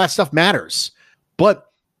instincts and all that stuff matters.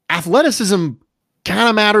 But athleticism kind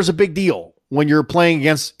of matters a big deal when you're playing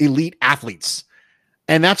against elite athletes.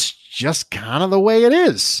 And that's just kind of the way it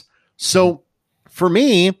is. So for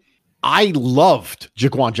me, I loved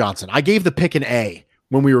Jaquan Johnson. I gave the pick an A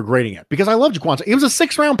when we were grading it because I love Jaquan. It was a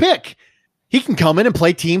 6th-round pick. He can come in and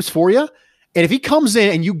play teams for you. And if he comes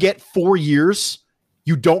in and you get 4 years,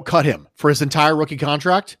 you don't cut him for his entire rookie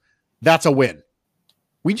contract, that's a win.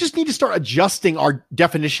 We just need to start adjusting our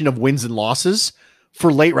definition of wins and losses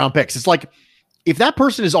for late round picks. It's like if that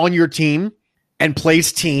person is on your team and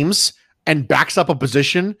plays teams and backs up a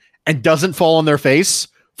position and doesn't fall on their face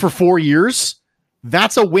for 4 years,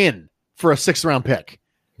 that's a win for a 6th-round pick.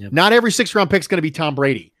 Yep. Not every 6th-round pick is going to be Tom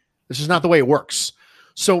Brady. This is not the way it works.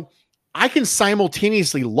 So I can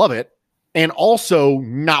simultaneously love it and also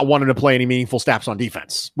not wanting to play any meaningful snaps on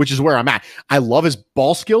defense, which is where I'm at. I love his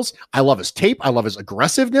ball skills. I love his tape. I love his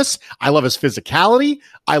aggressiveness. I love his physicality.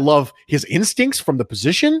 I love his instincts from the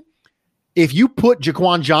position. If you put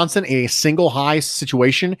Jaquan Johnson in a single high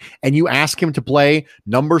situation and you ask him to play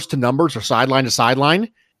numbers to numbers or sideline to sideline,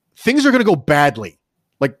 things are going to go badly,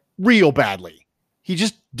 like real badly. He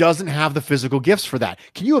just doesn't have the physical gifts for that.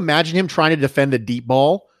 Can you imagine him trying to defend the deep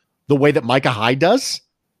ball the way that Micah Hyde does?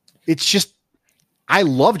 It's just, I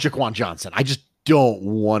love Jaquan Johnson. I just don't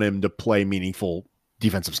want him to play meaningful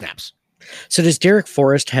defensive snaps. So does Derek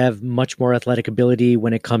Forrest have much more athletic ability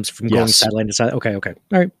when it comes from going sideline to side? Okay.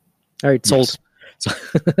 All right. Sold.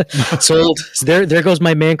 Yes. Sold. So there goes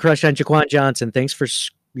my man crush on Jaquan Johnson. Thanks for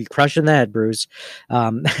crushing that, Bruce.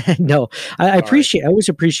 No, I appreciate. I always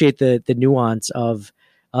appreciate the nuance of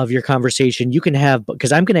your conversation. You can have,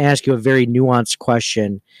 because I'm going to ask you a very nuanced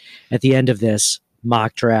question at the end of this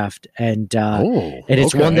mock draft, and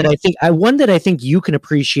it's one that I think you can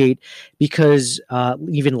appreciate because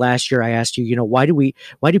even last year I asked you, why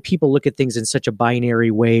do people look at things in such a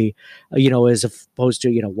binary way, as opposed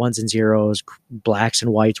to ones and zeros, blacks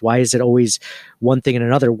and whites? Why is it always one thing and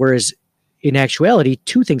another? Whereas in actuality,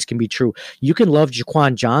 two things can be true. You can love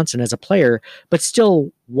Jaquan Johnson as a player, but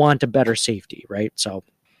still want a better safety, right? So,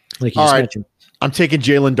 like you just mentioned, I'm taking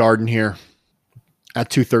Jalen Darden here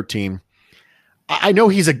at 213. I know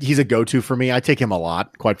he's a go-to for me. I take him a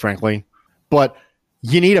lot, quite frankly. But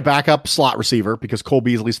you need a backup slot receiver because Cole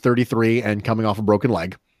Beasley's 33 and coming off a broken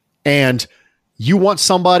leg. And you want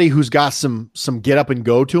somebody who's got some get up and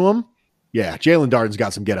go to him. Yeah, Jalen Darden's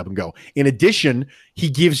got some get up and go. In addition, he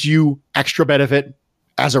gives you extra benefit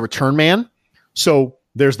as a return man. So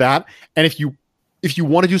there's that. And if you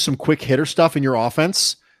want to do some quick hitter stuff in your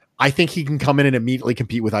offense, I think he can come in and immediately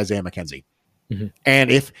compete with Isaiah McKenzie. Mm-hmm. And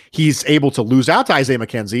if he's able to lose out to Isaiah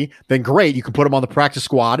McKenzie, then great. You can put him on the practice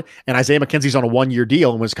squad, and Isaiah McKenzie's on a 1-year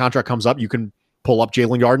deal. And when his contract comes up, you can pull up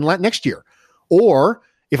Jalen Darden next year. Or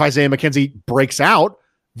if Isaiah McKenzie breaks out,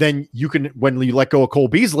 then you can, when you let go of Cole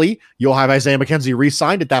Beasley, you'll have Isaiah McKenzie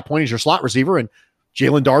re-signed at that point as your slot receiver, and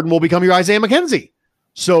Jalen Darden will become your Isaiah McKenzie.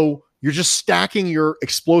 So you're just stacking your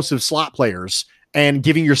explosive slot players and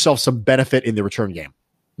giving yourself some benefit in the return game.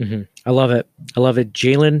 Mm-hmm. I love it.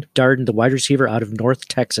 Jalen Darden, the wide receiver out of North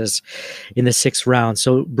Texas in the 6th round.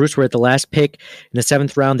 So, Bruce, we're at the last pick in the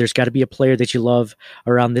 7th round. There's got to be a player that you love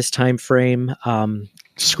around this time frame.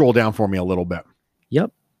 Scroll down for me a little bit.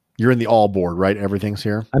 Yep. You're in the all board, right? Everything's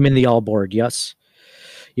here? I'm in the all board, yes.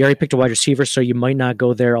 You already picked a wide receiver, so you might not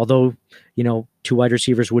go there. Although, 2 wide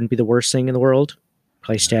receivers wouldn't be the worst thing in the world.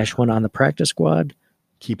 Probably stash one on the practice squad.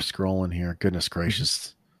 Keep scrolling here. Goodness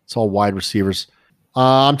gracious. It's all wide receivers.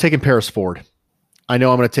 I'm taking Paris Ford. I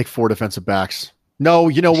know I'm going to take 4 defensive backs. No,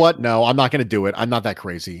 you know what? No, I'm not going to do it. I'm not that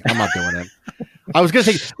crazy. I'm not doing it. I was going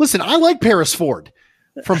to take, listen, I like Paris Ford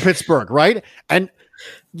from Pittsburgh, right? And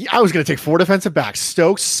I was going to take 4 defensive backs,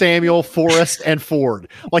 Stokes, Samuel, Forrest, and Ford.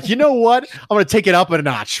 Like, you know what? I'm going to take it up a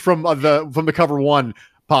notch from the Cover 1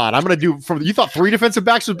 pod. I'm going to do you thought 3 defensive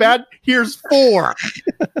backs was bad? Here's 4.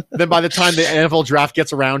 Then by the time the NFL draft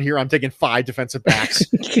gets around here, I'm taking 5 defensive backs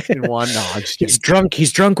in one. No, I'm just kidding.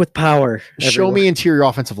 He's drunk with power. Show me interior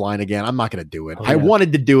offensive line again. I'm not going to do it. I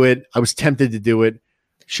wanted to do it. I was tempted to do it.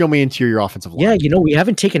 Show me interior offensive line. Yeah, we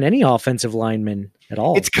haven't taken any offensive linemen at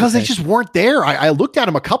all. It's because they just weren't there. I looked at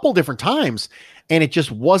them a couple different times, and it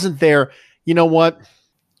just wasn't there. You know what?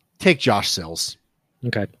 Take Josh Sills.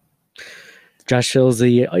 Okay. Josh Sills,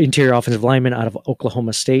 the interior offensive lineman out of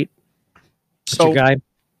Oklahoma State. That's your guy.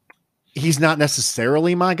 He's not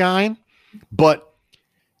necessarily my guy, but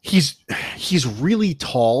he's really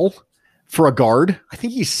tall for a guard. I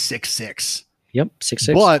think he's 6'6". Yep,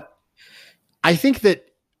 6'6". But I think that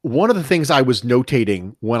one of the things I was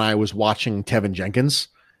notating when I was watching Tevin Jenkins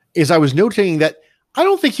is I was notating that I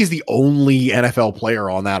don't think he's the only NFL player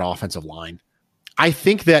on that offensive line. I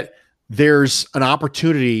think that there's an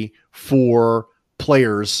opportunity for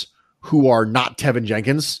players who are not Tevin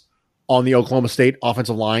Jenkins on the Oklahoma State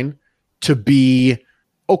offensive line to be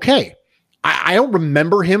okay. I don't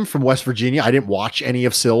remember him from West Virginia. I didn't watch any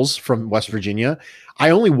of Sills from West Virginia. I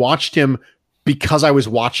only watched him because I was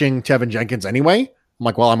watching Tevin Jenkins anyway. I'm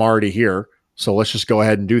like, well, I'm already here, so let's just go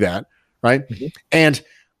ahead and do that, right? Mm-hmm. And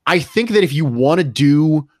I think that if you want to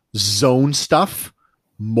do zone stuff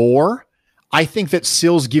more, I think that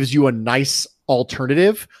Sills gives you a nice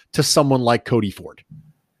alternative to someone like Cody Ford.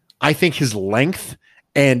 I think his length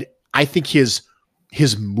and I think his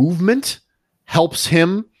movement helps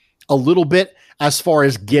him a little bit as far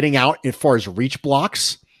as getting out, as far as reach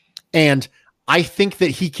blocks. And I think that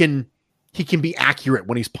he can be accurate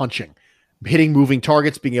when he's punching, hitting moving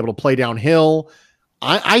targets, being able to play downhill.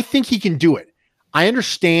 I think he can do it. I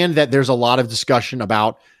understand that there's a lot of discussion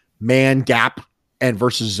about man gap and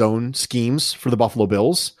versus zone schemes for the Buffalo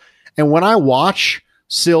Bills. And when I watch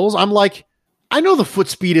Sills, I'm like, I know the foot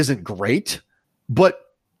speed isn't great, but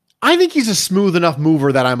I think he's a smooth enough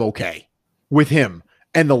mover that I'm okay with him.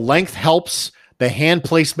 And the length helps. The hand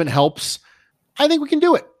placement helps. I think we can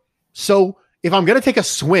do it. So if I'm going to take a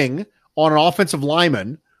swing on an offensive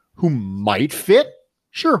lineman who might fit,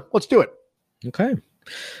 sure, let's do it.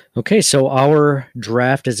 Okay, so our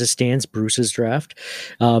draft as it stands, Bruce's draft,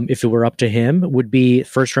 if it were up to him, would be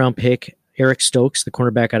first round pick Eric Stokes, the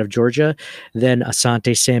cornerback out of Georgia, then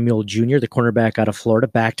Asante Samuel Jr., the cornerback out of Florida,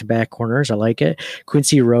 back-to-back corners. I like it.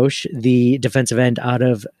 Quincy Roche, the defensive end out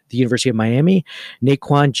of the University of Miami,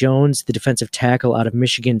 Naquan Jones, the defensive tackle out of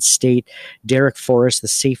Michigan State, Derek Forrest, the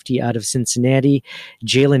safety out of Cincinnati,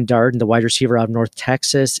 Jalen Darden, the wide receiver out of North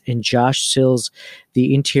Texas, and Josh Sills,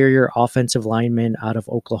 the interior offensive lineman out of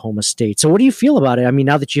Oklahoma State. So what do you feel about it? I mean,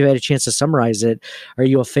 now that you've had a chance to summarize it, are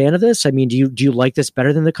you a fan of this? I mean, do you like this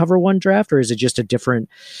better than the Cover One draft, or is it just a different,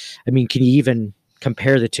 I mean, can you even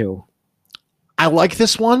compare the two? I like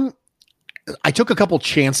this one. I took a couple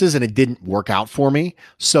chances and it didn't work out for me.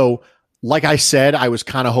 So like I said, I was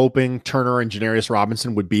kind of hoping Turner and Janarius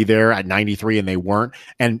Robinson would be there at 93 and they weren't.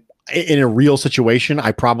 And in a real situation,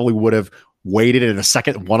 I probably would have waited, and the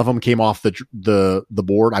second one of them came off the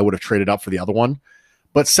board, I would have traded up for the other one.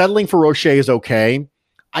 But settling for Roche is okay.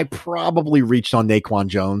 I probably reached on Naquan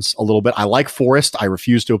Jones a little bit. I like Forrest. I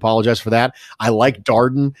refuse to apologize for that. I like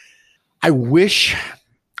Darden. I wish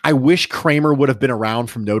Kramer would have been around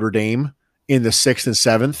from Notre Dame in the 6th and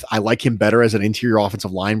 7th. I like him better as an interior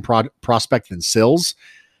offensive line prospect than Sills.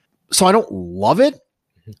 So I don't love it.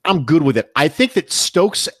 I'm good with it. I think that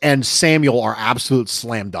Stokes and Samuel are absolute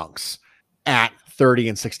slam dunks at 30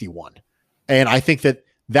 and 61. And I think that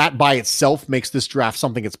by itself makes this draft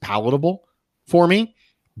something that's palatable for me.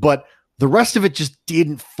 But the rest of it just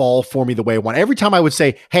didn't fall for me the way I want. Every time I would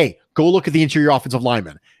say, hey, go look at the interior offensive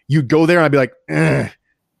lineman, you'd go there and I'd be like,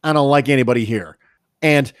 I don't like anybody here.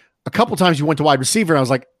 And a couple times you went to wide receiver and I was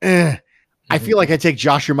like, I feel like I take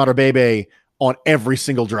Joshua Matabebe on every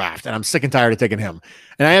single draft and I'm sick and tired of taking him.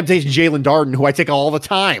 And I am taking Jalen Darden, who I take all the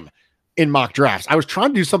time in mock drafts. I was trying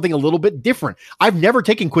to do something a little bit different. I've never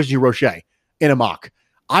taken Quincy Roche in a mock.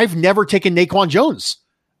 I've never taken Naquan Jones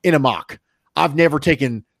in a mock. I've never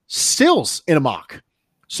taken Sills in a mock.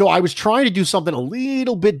 So I was trying to do something a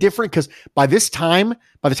little bit different because by the time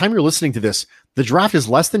you're listening to this, the draft is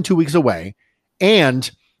less than 2 weeks away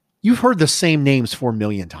and you've heard the same names 4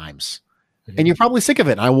 million times and you're probably sick of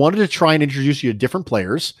it. And I wanted to try and introduce you to different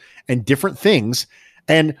players and different things.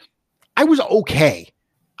 And I was okay.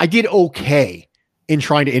 I did okay in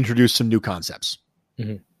trying to introduce some new concepts.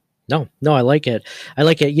 Mm-hmm. No, I like it.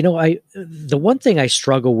 You know, the one thing I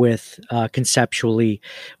struggle with conceptually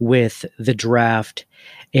with the draft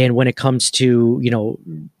and when it comes to, you know,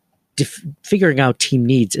 figuring out team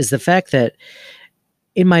needs is the fact that,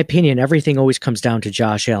 in my opinion, everything always comes down to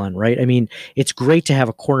Josh Allen, right? I mean, it's great to have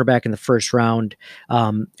a cornerback in the first round.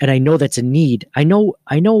 And I know that's a need. I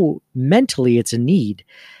know mentally it's a need,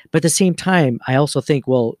 but at the same time, I also think,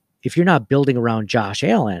 well, if you're not building around Josh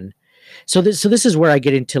Allen, so this is where I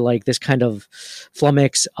get into like this kind of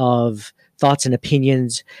flummox of thoughts and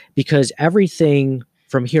opinions, because everything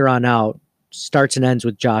from here on out starts and ends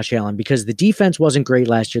with Josh Allen, because the defense wasn't great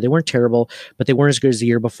last year. They weren't terrible, but they weren't as good as the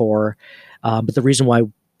year before. But the reason why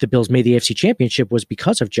the Bills made the AFC Championship was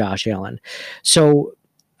because of Josh Allen. So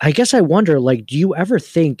I guess I wonder, like, do you ever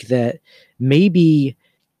think that maybe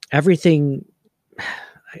everything,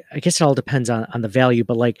 I guess it all depends on the value,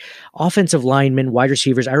 but like offensive linemen, wide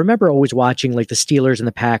receivers. I remember always watching like the Steelers and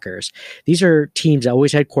the Packers. These are teams that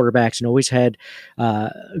always had quarterbacks and always had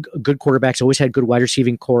good quarterbacks, always had good wide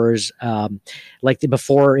receiving cores.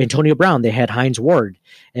 Before Antonio Brown, they had Hines Ward,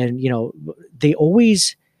 and they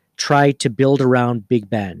always tried to build around Big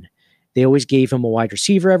Ben. They always gave him a wide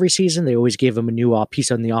receiver every season. They always gave him a new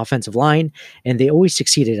piece on the offensive line, and they always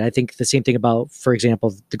succeeded. I think the same thing about, for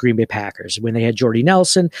example, the Green Bay Packers. When they had Jordy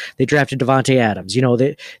Nelson, they drafted Devontae Adams.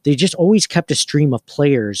 They just always kept a stream of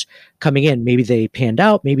players coming in. Maybe they panned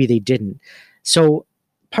out, maybe they didn't. So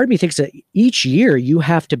part of me thinks that each year you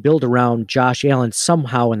have to build around Josh Allen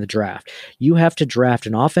somehow in the draft. You have to draft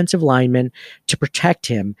an offensive lineman to protect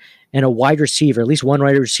him, and a wide receiver, at least one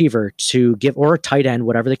wide receiver to give, or a tight end,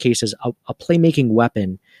 whatever the case is, a playmaking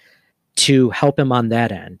weapon to help him on that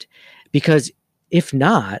end. Because if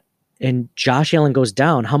not, and Josh Allen goes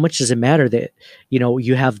down, how much does it matter that,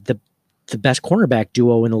 you have the best cornerback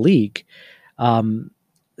duo in the league?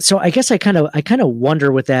 So I guess I kind of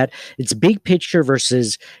wonder with that. It's big picture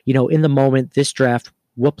versus, in the moment, this draft,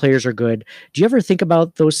 what players are good. Do you ever think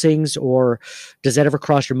about those things, or does that ever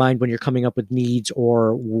cross your mind when you're coming up with needs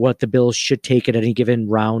or what the Bills should take at any given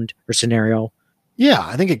round or scenario? Yeah,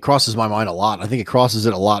 I think it crosses my mind a lot. I think it crosses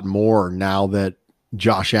it a lot more now that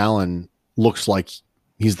Josh Allen looks like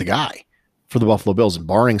he's the guy for the Buffalo Bills, and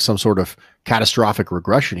barring some sort of catastrophic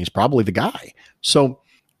regression, he's probably the guy. So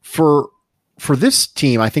for this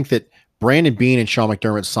team, I think that Brandon Beane and Sean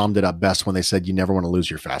McDermott summed it up best when they said you never want to lose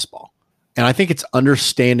your fastball. And I think it's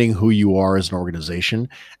understanding who you are as an organization.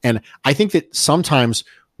 And I think that sometimes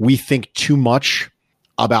we think too much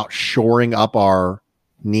about shoring up our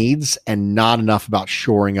needs and not enough about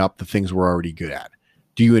shoring up the things we're already good at.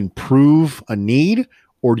 Do you improve a need,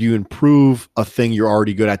 or do you improve a thing you're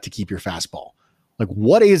already good at to keep your fastball? Like,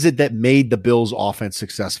 what is it that made the Bills offense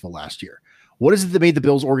successful last year? What is it that made the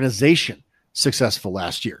Bills organization successful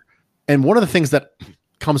last year? And one of the things that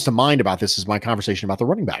comes to mind about this is my conversation about the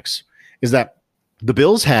running backs. Is that the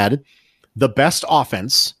Bills had the best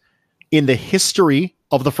offense in the history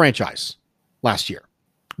of the franchise last year.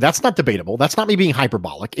 That's not debatable. That's not me being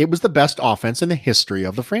hyperbolic. It was the best offense in the history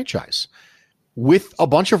of the franchise, with a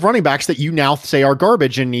bunch of running backs that you now say are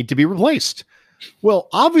garbage and need to be replaced. Well,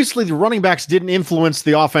 obviously the running backs didn't influence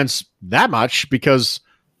the offense that much because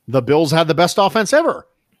the Bills had the best offense ever.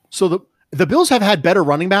 So the Bills have had better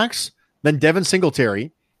running backs than Devin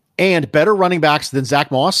Singletary and better running backs than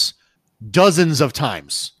Zach Moss dozens of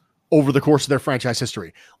times over the course of their franchise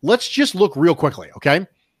history. Let's just look real quickly, okay?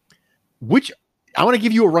 I want to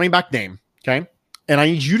give you a running back name, okay? And I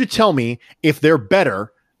need you to tell me if they're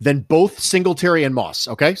better than both Singletary and Moss,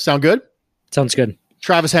 okay? Sound good? Sounds good.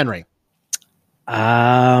 Travis Henry.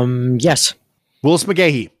 Yes. Willis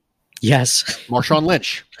McGahee. Yes. Marshawn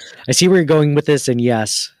Lynch. I see where you're going with this, and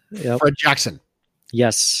yes. Yep. Fred Jackson.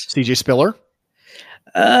 Yes. CJ Spiller.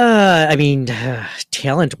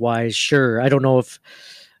 Talent-wise, sure. I don't know if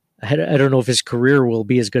his career will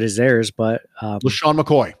be as good as theirs, but LaShawn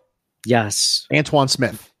McCoy. Yes. Antoine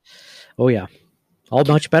Smith. Oh yeah, all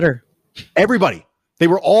much better. Everybody. They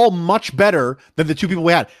were all much better than the two people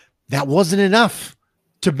we had. That wasn't enough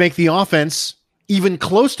to make the offense even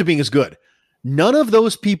close to being as good. None of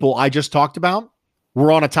those people I just talked about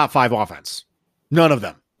were on a top 5 offense. None of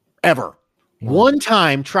them. Ever. One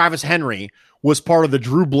time, Travis Henry was part of the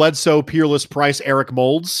Drew Bledsoe, Peerless Price, Eric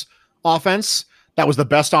Moulds offense. That was the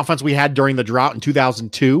best offense we had during the drought in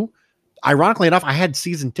 2002. Ironically enough, I had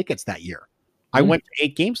season tickets that year. I went to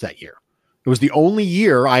 8 games that year. It was the only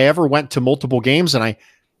year I ever went to multiple games, and I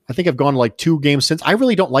think I've gone to like 2 games since. I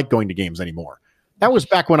really don't like going to games anymore. That was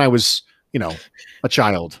back when I was, a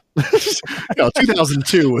child.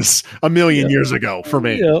 2002 was a million years ago for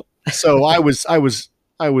me. Yep. So I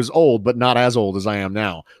was old, but not as old as I am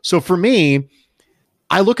now. So for me,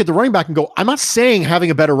 I look at the running back and go, I'm not saying having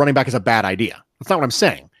a better running back is a bad idea. That's not what I'm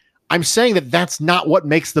saying. I'm saying that that's not what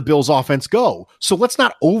makes the Bills offense go. So let's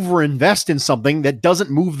not overinvest in something that doesn't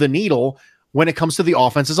move the needle when it comes to the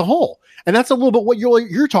offense as a whole. And that's a little bit what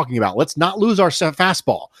you're talking about. Let's not lose our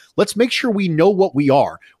fastball. Let's make sure we know what we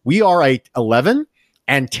are. We are a 11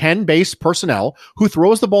 and 10 base personnel who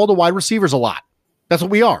throws the ball to wide receivers a lot. That's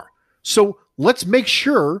what we are. So let's make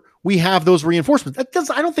sure we have those reinforcements.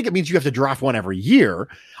 I don't think it means you have to draft one every year.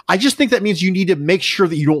 I just think that means you need to make sure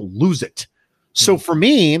that you don't lose it. So for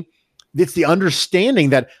me, it's the understanding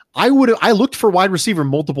that I looked for wide receiver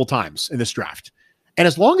multiple times in this draft. And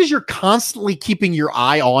as long as you're constantly keeping your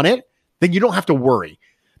eye on it, then you don't have to worry.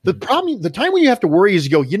 The time when you have to worry is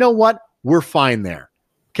you go, you know what? We're fine there.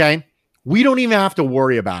 Okay. We don't even have to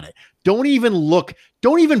worry about it. Don't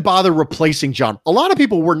even bother replacing John. A lot of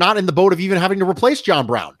people were not in the boat of even having to replace John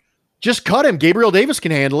Brown. Just cut him. Gabriel Davis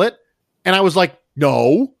can handle it. And I was like,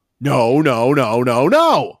 no.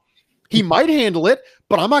 He might handle it,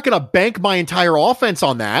 but I'm not going to bank my entire offense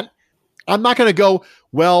on that. I'm not going to go,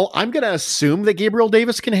 well, I'm going to assume that Gabriel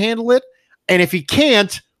Davis can handle it. And if he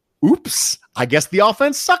can't, oops, I guess the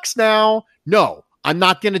offense sucks now. No, I'm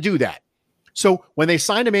not going to do that. So when they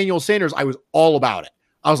signed Emmanuel Sanders, I was all about it.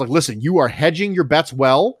 I was like, listen, you are hedging your bets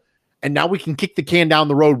well, and now we can kick the can down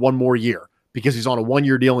the road one more year because he's on a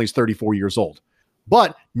 1-year deal and he's 34 years old.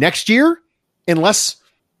 But next year, unless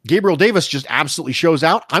Gabriel Davis just absolutely shows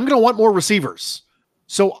out, I'm going to want more receivers.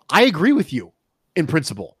 So I agree with you in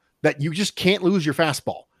principle that you just can't lose your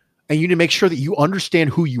fastball, and you need to make sure that you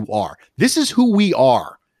understand who you are. This is who we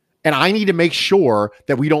are, and I need to make sure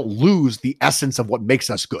that we don't lose the essence of what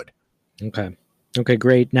makes us good. Okay,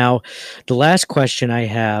 great. Now, the last question I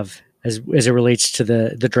have as it relates to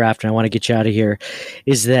the draft, and I want to get you out of here,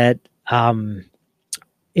 is that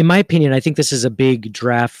in my opinion, I think this is a big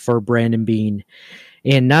draft for Brandon Beane.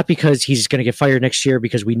 And not because he's going to get fired next year,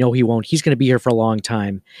 because we know he won't. He's going to be here for a long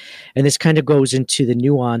time. And this kind of goes into the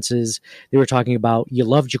nuances they were talking about. You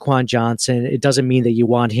love Jaquan Johnson. It doesn't mean that you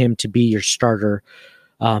want him to be your starter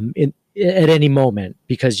at any moment,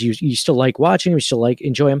 because you still like watching him, you still like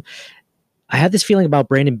enjoy him. I have this feeling about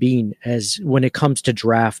Brandon Beane as when it comes to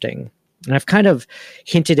drafting. And I've kind of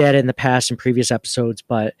hinted at it in the past in previous episodes,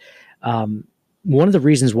 but one of the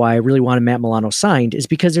reasons why I really wanted Matt Milano signed is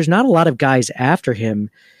because there's not a lot of guys after him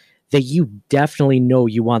that you definitely know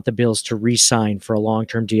you want the Bills to re-sign for a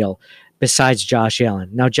long-term deal besides Josh Allen.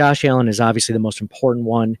 Now, Josh Allen is obviously the most important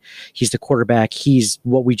one. He's the quarterback. He's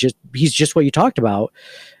just what you talked about.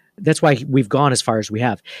 That's why we've gone as far as we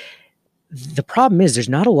have. The problem is there's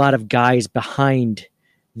not a lot of guys behind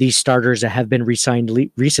these starters that have been re-signed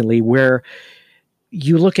recently, where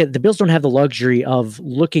you look at the Bills don't have the luxury of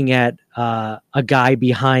looking at a guy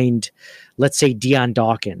behind, let's say, Deion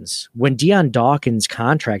Dawkins. When Deion Dawkins'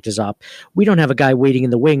 contract is up, we don't have a guy waiting in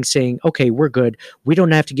the wings saying, okay, we're good. We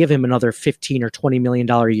don't have to give him another $15 or $20 million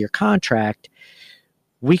a year contract.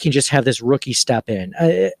 We can just have this rookie step in.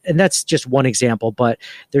 And that's just one example, but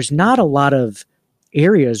there's not a lot of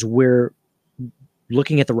areas where,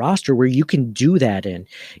 looking at the roster, where you can do that in,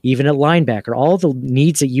 even at linebacker, all the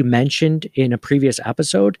needs that you mentioned in a previous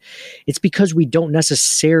episode. It's because we don't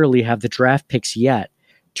necessarily have the draft picks yet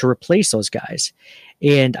to replace those guys.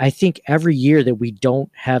 And I think every year that we don't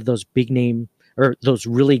have those big name or those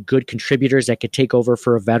really good contributors that could take over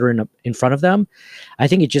for a veteran in front of them, I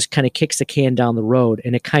think it just kind of kicks the can down the road,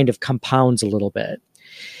 and it kind of compounds a little bit.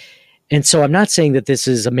 And so I'm not saying that this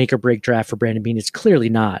is a make or break draft for Brandon Beane. It's clearly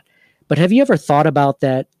not. But have you ever thought about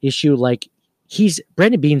that issue? Like,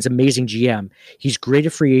 Brandon Beane's amazing GM. He's great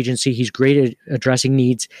at free agency. He's great at addressing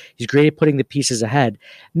needs. He's great at putting the pieces ahead.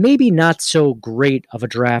 Maybe not so great of a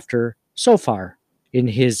drafter so far in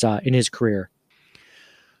his career.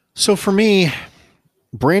 So for me,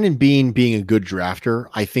 Brandon Beane being a good drafter,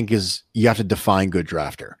 I think you have to define good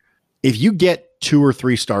drafter. If you get 2 or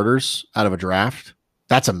 3 starters out of a draft,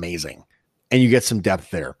 that's amazing. And you get some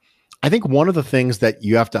depth there. I think one of the things that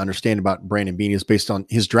you have to understand about Brandon Beane is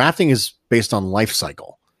his drafting is based on life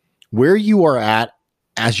cycle. Where you are at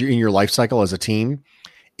as you're in your life cycle as a team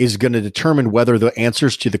is going to determine whether the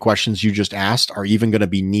answers to the questions you just asked are even going to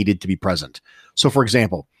be needed to be present. So, for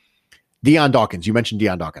example, Deion Dawkins, you mentioned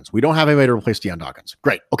Deion Dawkins. We don't have anybody to replace Deion Dawkins.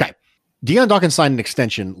 Great. Okay. Deion Dawkins signed an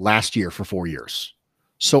extension last year for 4 years.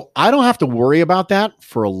 So I don't have to worry about that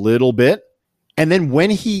for a little bit. And then when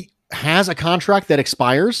he has a contract that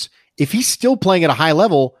expires, if he's still playing at a high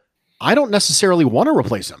level, I don't necessarily want to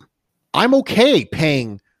replace him. I'm okay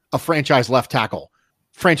paying a franchise left tackle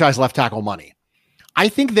money. I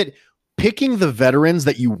think that picking the veterans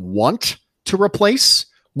that you want to replace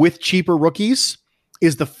with cheaper rookies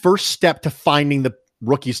is the first step to finding the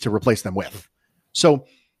rookies to replace them with. So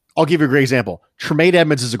I'll give you a great example. Tremaine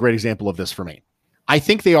Edmonds is a great example of this for me. I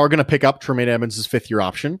think they are going to pick up Tremaine Edmonds' 5th-year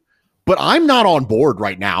option. But I'm not on board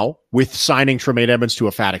right now with signing Tremaine Edmonds to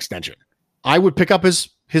a fat extension. I would pick up his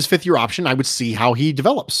 5th-year option. I would see how he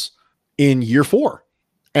develops in year 4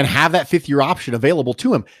 and have that 5th-year option available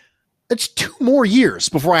to him. It's 2 more years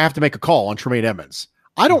before I have to make a call on Tremaine Edmonds.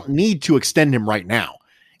 I don't need to extend him right now.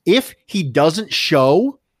 If he doesn't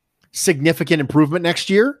show significant improvement next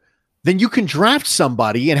year, then you can draft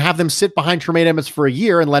somebody and have them sit behind Tremaine Edmonds for a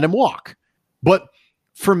year and let him walk. But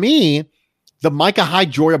for me, the Micah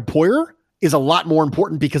Hyde, Jordan Poyer is a lot more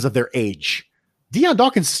important because of their age. Deion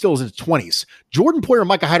Dawkins still is in his 20s. Jordan Poyer and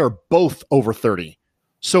Micah Hyde are both over 30.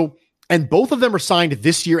 So, and both of them are signed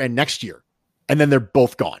this year and next year. And then they're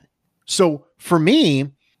both gone. So for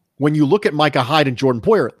me, when you look at Micah Hyde and Jordan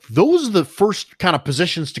Poyer, those are the first kind of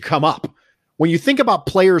positions to come up. When you think about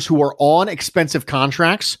players who are on expensive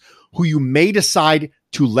contracts, who you may decide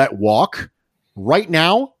to let walk, right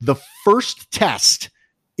now, the first test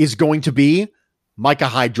is going to be Micah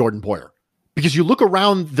Hyde, Jordan Poyer. Because you look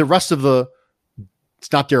around the rest of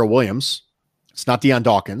it's not Darrell Williams, it's not Deion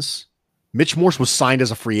Dawkins. Mitch Morse was signed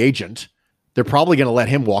as a free agent. They're probably going to let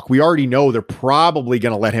him walk. We already know they're probably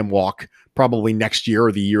going to let him walk probably next year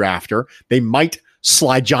or the year after. They might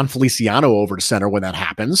slide John Feliciano over to center when that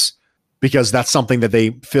happens, because that's something that they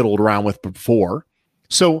fiddled around with before.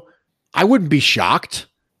 So I wouldn't be shocked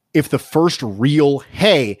if the first real,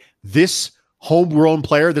 hey, this homegrown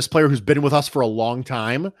player, this player who's been with us for a long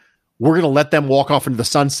time, we're going to let them walk off into the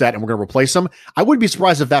sunset and we're going to replace them. I wouldn't be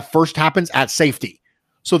surprised if that first happens at safety.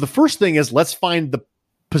 So the first thing is, let's find the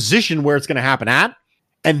position where it's going to happen at,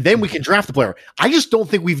 and then we can draft the player. I just don't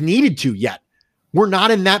think we've needed to yet. We're not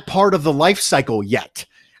in that part of the life cycle yet.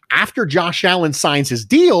 After Josh Allen signs his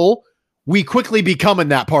deal, we quickly become in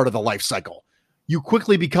that part of the life cycle. You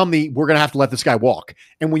quickly become we're going to have to let this guy walk.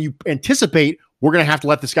 And when you anticipate we're going to have to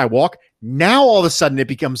let this guy walk, now all of a sudden it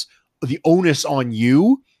becomes the onus on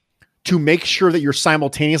you to make sure that you're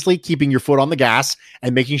simultaneously keeping your foot on the gas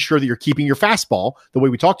and making sure that you're keeping your fastball the way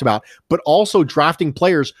we talked about, but also drafting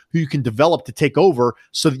players who you can develop to take over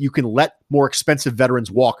so that you can let more expensive veterans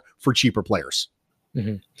walk for cheaper players.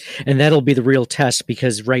 Mm-hmm. And that'll be the real test,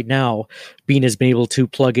 because right now Beane has been able to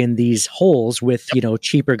plug in these holes with,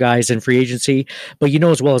 cheaper guys in free agency. But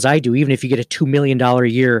as well as I do, even if you get a $2 million a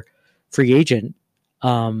year free agent,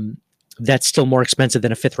 that's still more expensive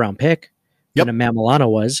than a 5th round pick. Than a Matt Milano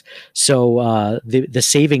was. So the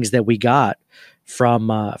savings that we got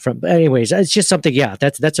from anyways, it's just something. Yeah,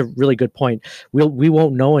 that's a really good point. We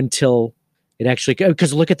won't know until it actually,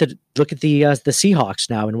 because look at the Seahawks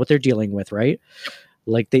now and what they're dealing with, right?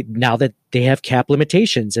 Like now that they have cap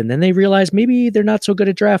limitations, and then they realize maybe they're not so good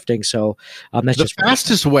at drafting. So that's the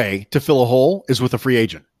fastest way to fill a hole is with a free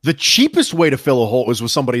agent. The cheapest way to fill a hole is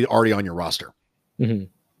with somebody already on your roster. Mm-hmm.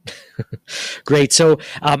 Great. So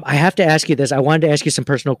I have to ask you this. I wanted to ask you some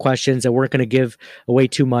personal questions that weren't going to give away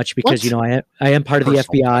too much, because I am part of the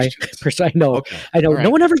FBI. I know. Okay. I know. Right. No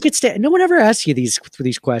one ever asks you these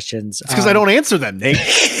questions. It's because I don't answer them, Nate.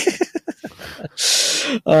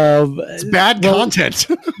 It's bad content.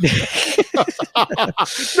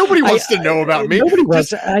 Nobody wants to know about me. Nobody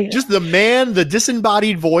wants. Just the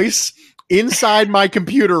disembodied voice inside my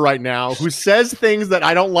computer right now who says things that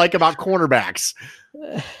I don't like about cornerbacks.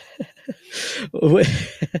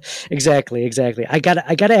 Exactly. I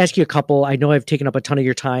gotta ask you a couple. I know I've taken up a ton of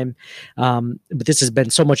your time, but this has been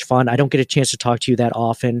so much fun. I don't get a chance to talk to you that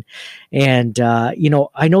often, and I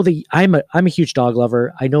know that I'm a huge dog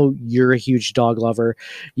lover. I know you're a huge dog lover.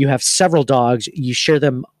 You have several dogs. You share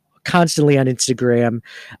them constantly on Instagram.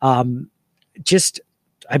 How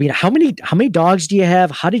many dogs do you have?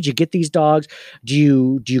 How did you get these dogs? Do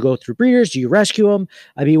you go through breeders? Do you rescue them?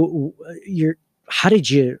 I mean,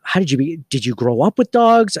 did you grow up with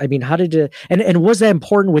dogs? I mean, how did you, and was that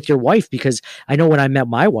important with your wife? Because I know when I met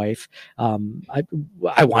my wife, I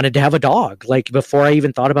wanted to have a dog. Like before I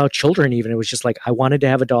even thought about children, it was just like, I wanted to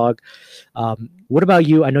have a dog. What about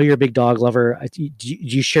you? I know you're a big dog lover. Do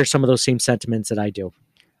you share some of those same sentiments that I do?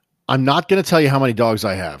 I'm not going to tell you how many dogs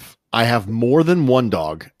I have. I have more than one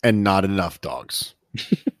dog and not enough dogs.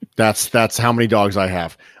 That's how many dogs I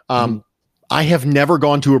have. I have never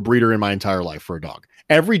gone to a breeder in my entire life for a dog.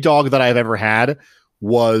 Every dog that I've ever had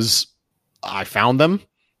I found them,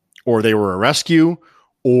 or they were a rescue,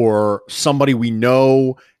 or somebody we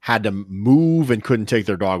know had to move and couldn't take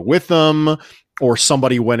their dog with them, or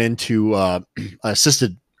somebody went into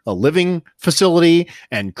assisted living facility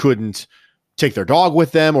and couldn't take their dog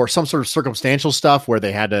with them, or some sort of circumstantial stuff where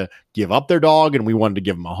they had to give up their dog and we wanted to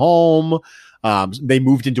give them a home. They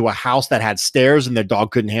moved into a house that had stairs and their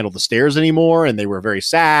dog couldn't handle the stairs anymore, and they were very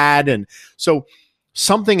sad. And so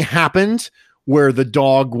something happened where the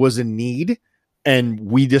dog was in need, and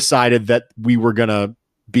we decided that we were going to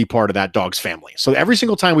be part of that dog's family. So every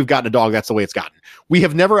single time we've gotten a dog, that's the way it's gotten. We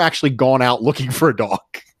have never actually gone out looking for a dog.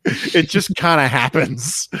 It just kind of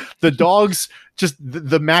happens. The dogs, just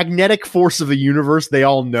the magnetic force of the universe, they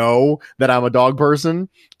all know that I'm a dog person,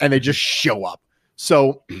 and they just show up.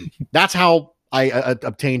 So that's how I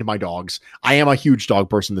obtained my dogs. I am a huge dog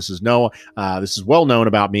person. This is well known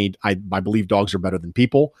about me. I believe dogs are better than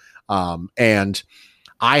people. And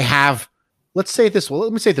I have, let me say it this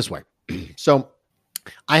way. So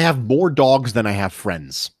I have more dogs than I have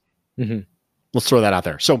friends. Mm-hmm. Let's throw that out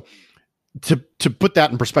there. So to put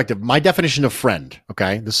that in perspective, my definition of friend,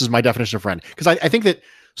 okay, this is my definition of friend, because I think that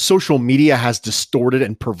social media has distorted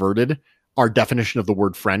and perverted our definition of the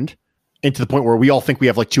word friend, and to the point where we all think we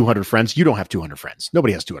have like 200 friends. You don't have 200 friends.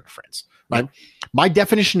 Nobody has 200 friends, right? My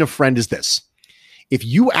definition of friend is this. If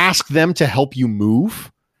you ask them to help you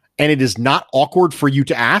move and it is not awkward for you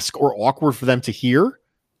to ask or awkward for them to hear,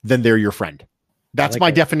 then they're your friend. That's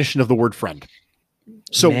my definition of the word friend.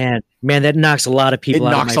 So man, that knocks a lot of people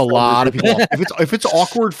out. It knocks a lot of people off. If it's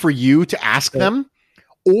awkward for you to ask them,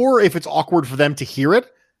 or if it's awkward for them to hear it,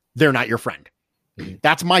 they're not your friend.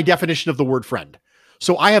 That's my definition of the word friend.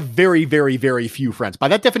 So I have very, very, very few friends. By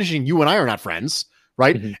that definition, you and I are not friends,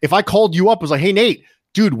 right? Mm-hmm. If I called you up, was like, hey, Nate,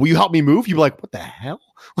 dude, will you help me move? You'd be like, what the hell?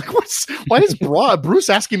 Like, why is Bruce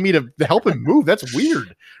asking me to help him move? That's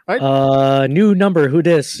weird, right? New number, who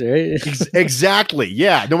dis? Exactly.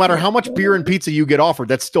 Yeah. No matter how much beer and pizza you get offered,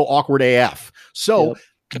 that's still awkward AF. So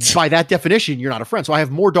by that definition, you're not a friend. So I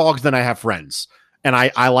have more dogs than I have friends. And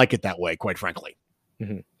I like it that way, quite frankly.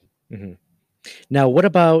 Mm-hmm. Mm-hmm. Now, what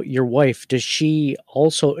about your wife? Does she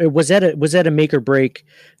also, was that a make or break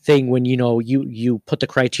thing when, you put the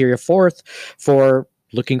criteria forth for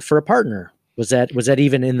looking for a partner? Was that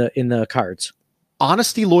even in the cards?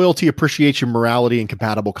 Honesty, loyalty, appreciation, morality, and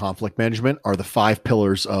compatible conflict management are the 5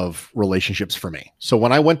 pillars of relationships for me. So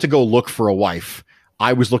when I went to go look for a wife,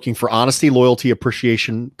 I was looking for honesty, loyalty,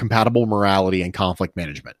 appreciation, compatible morality, and conflict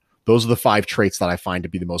management. Those are the 5 traits that I find to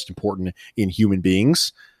be the most important in human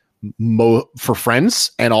beings, for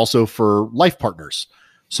friends and also for life partners.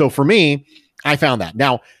 So for me, I found that.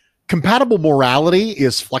 Now, compatible morality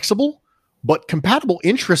is flexible, but compatible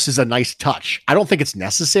interest is a nice touch. I don't think it's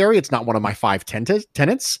necessary. It's not one of my 5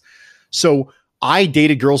 tenets. So I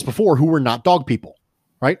dated girls before who were not dog people,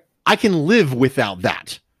 right? I can live without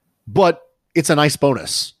that, but it's a nice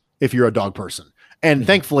bonus if you're a dog person. And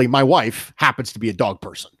thankfully, my wife happens to be a dog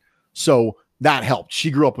person. So that helped.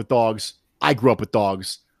 She grew up with dogs. I grew up with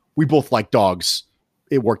dogs. We both like dogs.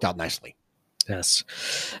 It worked out nicely. Yes.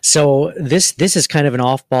 So this is kind of an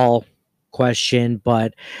off-ball question,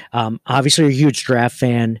 but obviously you're a huge draft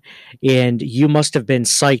fan, and you must have been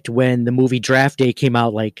psyched when the movie Draft Day came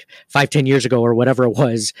out like 5-10 years ago or whatever it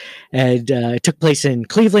was, and it took place in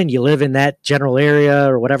Cleveland. You live in that general area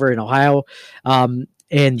or whatever in Ohio, and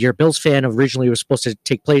you're a Bills fan. Originally, it was supposed to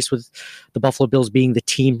take place with the Buffalo Bills being the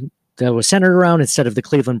team that was centered around instead of the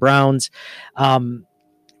Cleveland Browns.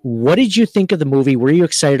 What did you think of the movie? Were you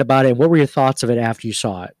excited about it? And what were your thoughts of it after you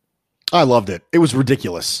saw it? I loved it. It was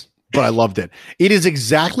ridiculous, but I loved it. It is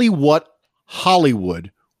exactly what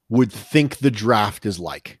Hollywood would think the draft is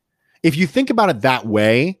like. If you think about it that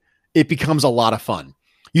way, it becomes a lot of fun.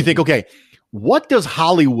 You think, okay, what does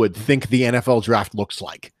Hollywood think the NFL draft looks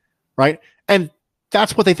like? Right? And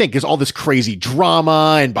that's what they think, is all this crazy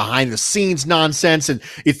drama and behind the scenes nonsense. And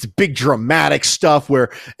it's big dramatic stuff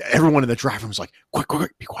where everyone in the draft room is like,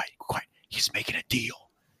 quick, be quiet. He's making a deal.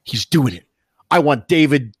 He's doing it. I want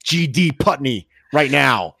David G.D. Putney right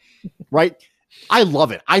now. Right? I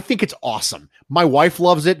love it. I think it's awesome. My wife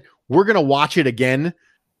loves it. We're going to watch it again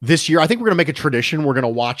this year. I think we're going to make a tradition. We're going to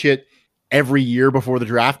watch it every year before the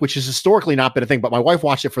draft, which has historically not been a thing. But my wife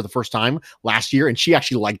watched it for the first time last year, and she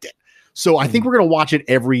actually liked it. So I think we're going to watch it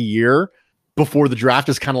every year before the draft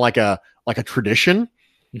is kind of like a tradition.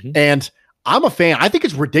 Mm-hmm. And I'm a fan. I think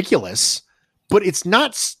it's ridiculous, but it's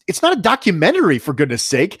not a documentary, for goodness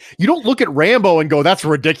sake. You don't look at Rambo and go, that's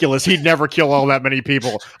ridiculous. He'd never kill all that many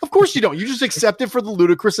people. Of course you don't. You just accept it for the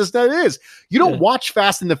ludicrousness that it is. You don't watch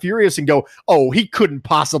Fast and the Furious and go, oh, he couldn't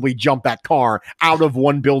possibly jump that car out of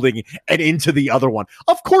one building and into the other one.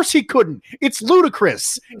 Of course he couldn't. It's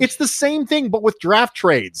ludicrous. It's the same thing, but with draft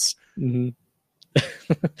trades. Mm-hmm.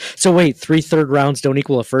 So wait, 3 third rounds don't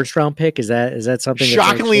equal a first round pick? Is that something?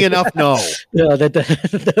 Shockingly enough, no. No,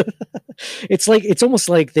 it's almost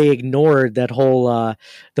like they ignored that whole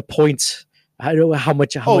the points. I don't know how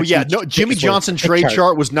much. No, Jimmy Johnson trade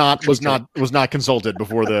chart was not consulted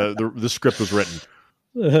before the script was written.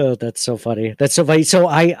 Oh, that's so funny. So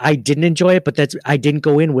I didn't enjoy it, but I didn't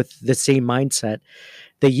go in with the same mindset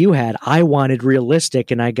that you had. I wanted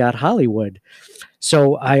realistic, and I got Hollywood.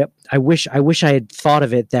 So I wish I had thought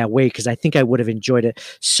of it that way, because I think I would have enjoyed it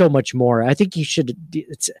so much more. I think you should.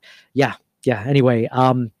 Yeah. Anyway,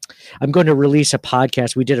 I'm going to release a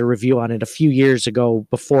podcast. We did a review on it a few years ago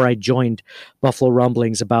before I joined Buffalo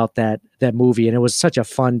Rumblings about that movie, and it was such a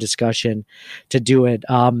fun discussion to do it.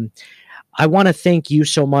 I want to thank you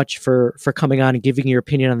so much for coming on and giving your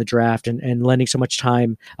opinion on the draft and lending so much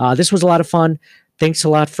time. This was a lot of fun. Thanks a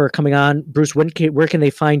lot for coming on. Bruce, where can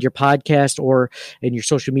they find your podcast or in your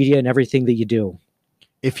social media and everything that you do?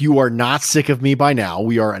 if you are not sick of me by now,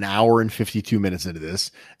 we are an hour and 52 minutes into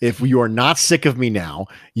this. If you are not sick of me now,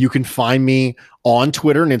 you can find me on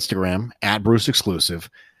Twitter and Instagram at Bruce Exclusive.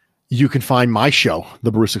 You can find my show,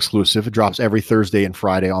 The Bruce Exclusive. It drops every Thursday and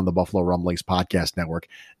Friday on the Buffalo Rumblings Podcast Network.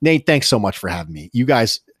 Nate, thanks so much for having me. You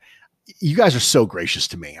guys are so gracious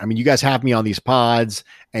to me. I mean, you guys have me on these pods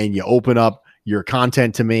and you open up your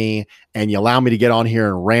content to me and you allow me to get on here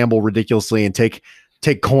and ramble ridiculously and take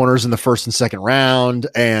corners in the first and second round.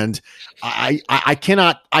 And I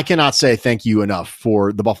cannot say thank you enough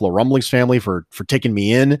for the Buffalo Rumblings family for taking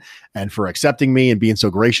me in and for accepting me and being so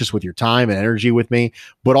gracious with your time and energy with me.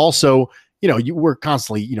 But also, you were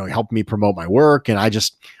constantly, helping me promote my work. And I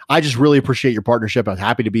just really appreciate your partnership. I'm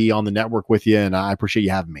happy to be on the network with you, and I appreciate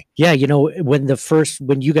you having me. Yeah.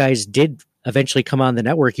 When you guys did eventually come on the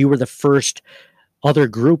network, you were the first other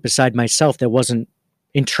group beside myself that wasn't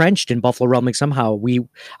entrenched in Buffalo Rumblings somehow.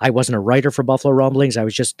 I wasn't a writer for Buffalo Rumblings. I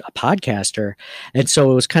was just a podcaster. And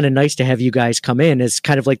so it was kind of nice to have you guys come in as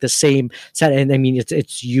kind of like the same set. And I mean,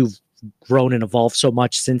 it's you've grown and evolved so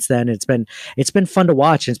much since then. It's been fun to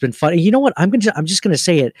watch. And it's been fun. And you know what? I'm just going to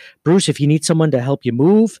say it, Bruce, if you need someone to help you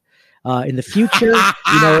move, in the future,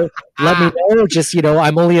 let me know. Just,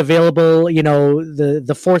 I'm only available,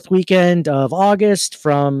 the fourth weekend of August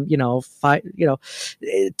from, 10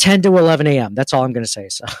 to 11 a.m. That's all I'm going to say.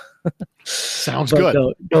 So sounds good.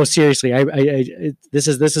 No, seriously. This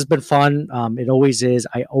has been fun. It always is.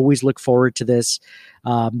 I always look forward to this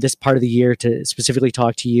part of the year to specifically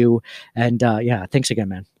talk to you. And thanks again,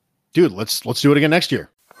 man. Dude, let's do it again next year.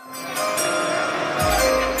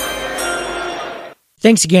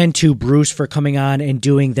 Thanks again to Bruce for coming on and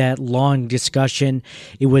doing that long discussion.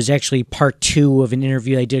 It was actually part 2 of an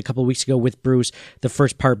interview I did a couple of weeks ago with Bruce. The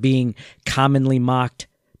first part being commonly mocked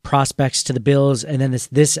prospects to the Bills, and then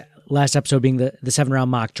this last episode being the 7-round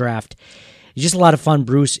mock draft. It's just a lot of fun.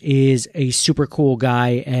 Bruce is a super cool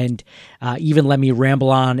guy, and even let me ramble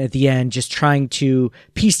on at the end, just trying to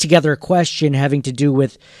piece together a question having to do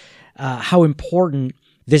with how important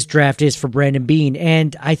this draft is for Brandon Beane.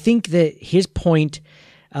 And I think that his point,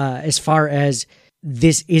 as far as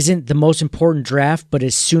this isn't the most important draft, but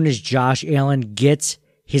as soon as Josh Allen gets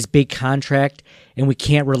his big contract and we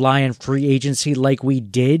can't rely on free agency like we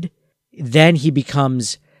did, then he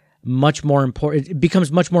becomes much more important. It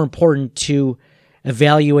becomes much more important to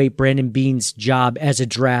evaluate Brandon Beane's job as a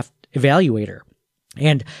draft evaluator.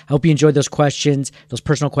 And I hope you enjoyed those questions, those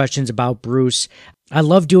personal questions about Bruce. I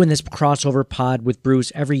love doing this crossover pod with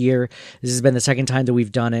Bruce every year. This has been the second time that we've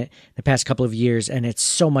done it the past couple of years, and it's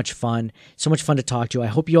so much fun to talk to. I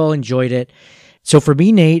hope you all enjoyed it. So for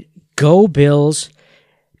me, Nate, go Bills.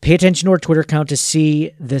 Pay attention to our Twitter account to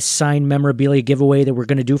see the signed memorabilia giveaway that we're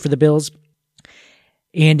going to do for the Bills.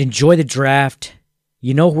 And enjoy the draft.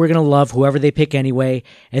 You know we're going to love whoever they pick anyway.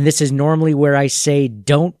 And this is normally where I say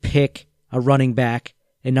don't pick a running back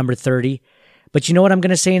at number 30. But you know what I'm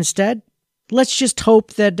going to say instead? Let's just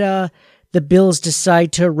hope that the Bills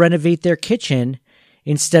decide to renovate their kitchen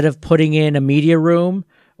instead of putting in a media room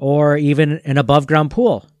or even an above-ground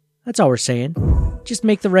pool. That's all we're saying. Just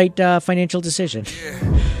make the right financial decision.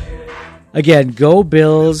 Again, go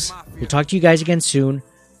Bills. We'll talk to you guys again soon,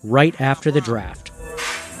 right after the draft.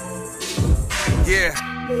 Yeah.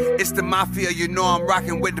 It's the Mafia, you know I'm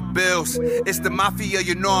rocking with the Bills. It's the Mafia,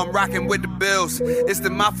 you know I'm rocking with the Bills. It's the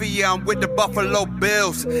Mafia, I'm with the Buffalo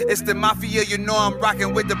Bills. It's the Mafia, you know I'm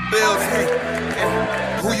rocking with the Bills. Hey,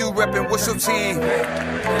 who you reppin', what's your team?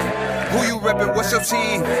 Who you reppin', what's your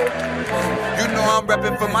team? You know I'm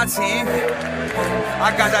reppin' for my team.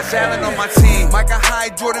 I got that Allen on my team. Micah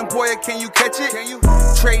Hyde, Jordan Poyer, can you catch it?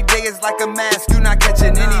 Trade day is like a mask, you not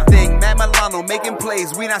catching anything. Matt Milano making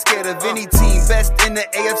plays, we not scared of any team. Best in the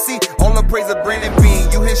AFC, all the praise of Brandon Beane.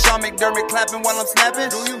 You hear Sean McDermott clapping while I'm snapping?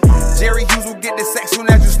 Jerry Hughes will get the sack soon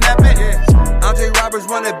as you snap it. Andre Roberts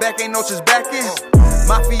running back, ain't no just backing.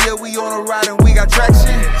 Mafia, we on a ride and we got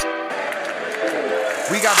traction.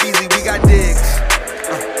 We got Beasley, we got Diggs.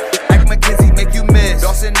 McKenzie make you miss.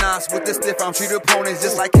 Dawson Knox with the stiff arm, treat opponents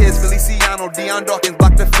just like his. Feliciano, Deion Dawkins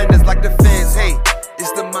block defenders like the fence. Hey,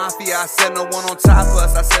 it's the Mafia. I said no one on top of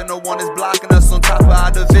us. I said no one is blocking us on top of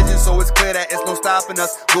our division, so it's clear that it's no stopping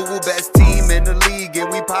us. Google best team in the league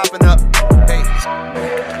and we popping up. Hey,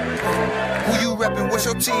 who you reppin'? What's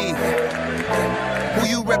your team? Who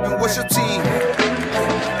you reppin'? What's your team?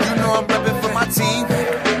 You know I'm reppin' for my team.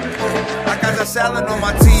 I got that Allen on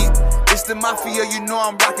my team. It's the Mafia, you know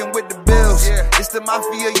I'm rockin' with the Bills. It's the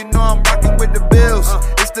Mafia, you know I'm rockin' with the Bills.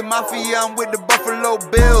 It's the Mafia, I'm with the Buffalo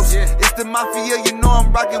Bills. It's the Mafia, you know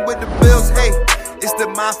I'm rockin' with the Bills. Hey, It's the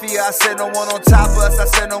mafia, I said no one on top of us. I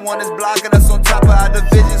said no one is blocking us on top of our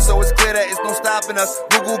division, so it's clear that it's no stopping us.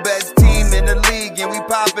 Google best team in the league and we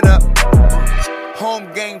popping up.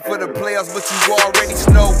 Home game for the playoffs, but you already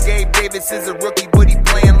know. Gabe Davis is a rookie, but he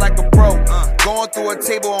playing like a pro. Going through a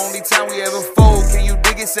table, only time we ever fold. Can you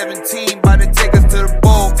dig it? 17, about to take us to the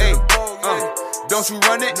bowl. Hey, don't you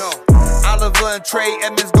run it? No. Oliver and Trey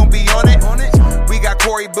Edmonds gon' be on it. We got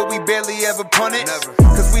Corey, but we barely ever punt it.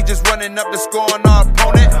 Cause we just running up the score on our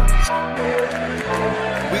opponent.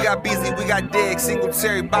 We got Beasley, we got Diggs.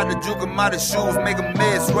 Singletary, bout to juke him out of shoes, make him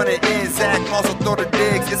miss. Run it in, Zach also throw the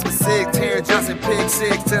digs. It's for Sig, Terry Johnson, pick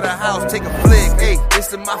six to the house, take a flick. Hey, it's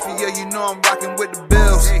the mafia, you know I'm rocking with the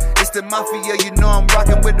Bills. It's the mafia, you know I'm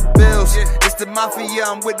rocking with the Bills. It's the mafia,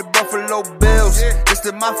 I'm with the Buffalo Bills. It's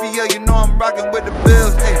the mafia, you know I'm rocking with the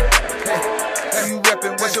Bills. Hey, who you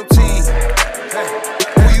reppin', what's your team?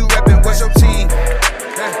 Who you reppin', what's your team?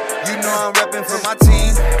 You know I'm reppin' for my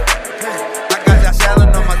team. I got Josh Allen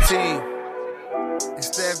on my team. And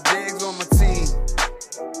Steph Diggs on my team.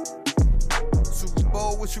 Super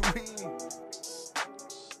Bowl, what you mean?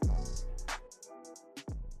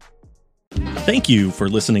 Thank you for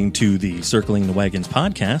listening to the Circling the Wagons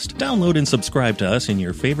podcast. Download and subscribe to us in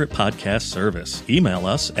your favorite podcast service. Email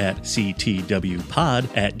us at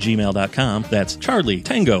ctwpod@gmail.com. That's Charlie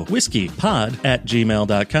Tango Whiskey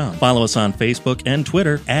Pod@gmail.com. Follow us on Facebook and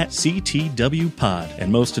Twitter at CTWPod.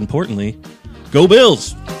 And most importantly, go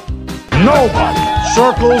Bills! Nobody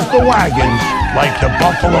circles the wagons like the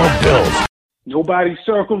Buffalo Bills. Nobody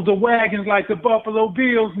circles the wagons like the Buffalo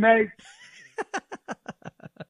Bills, mate.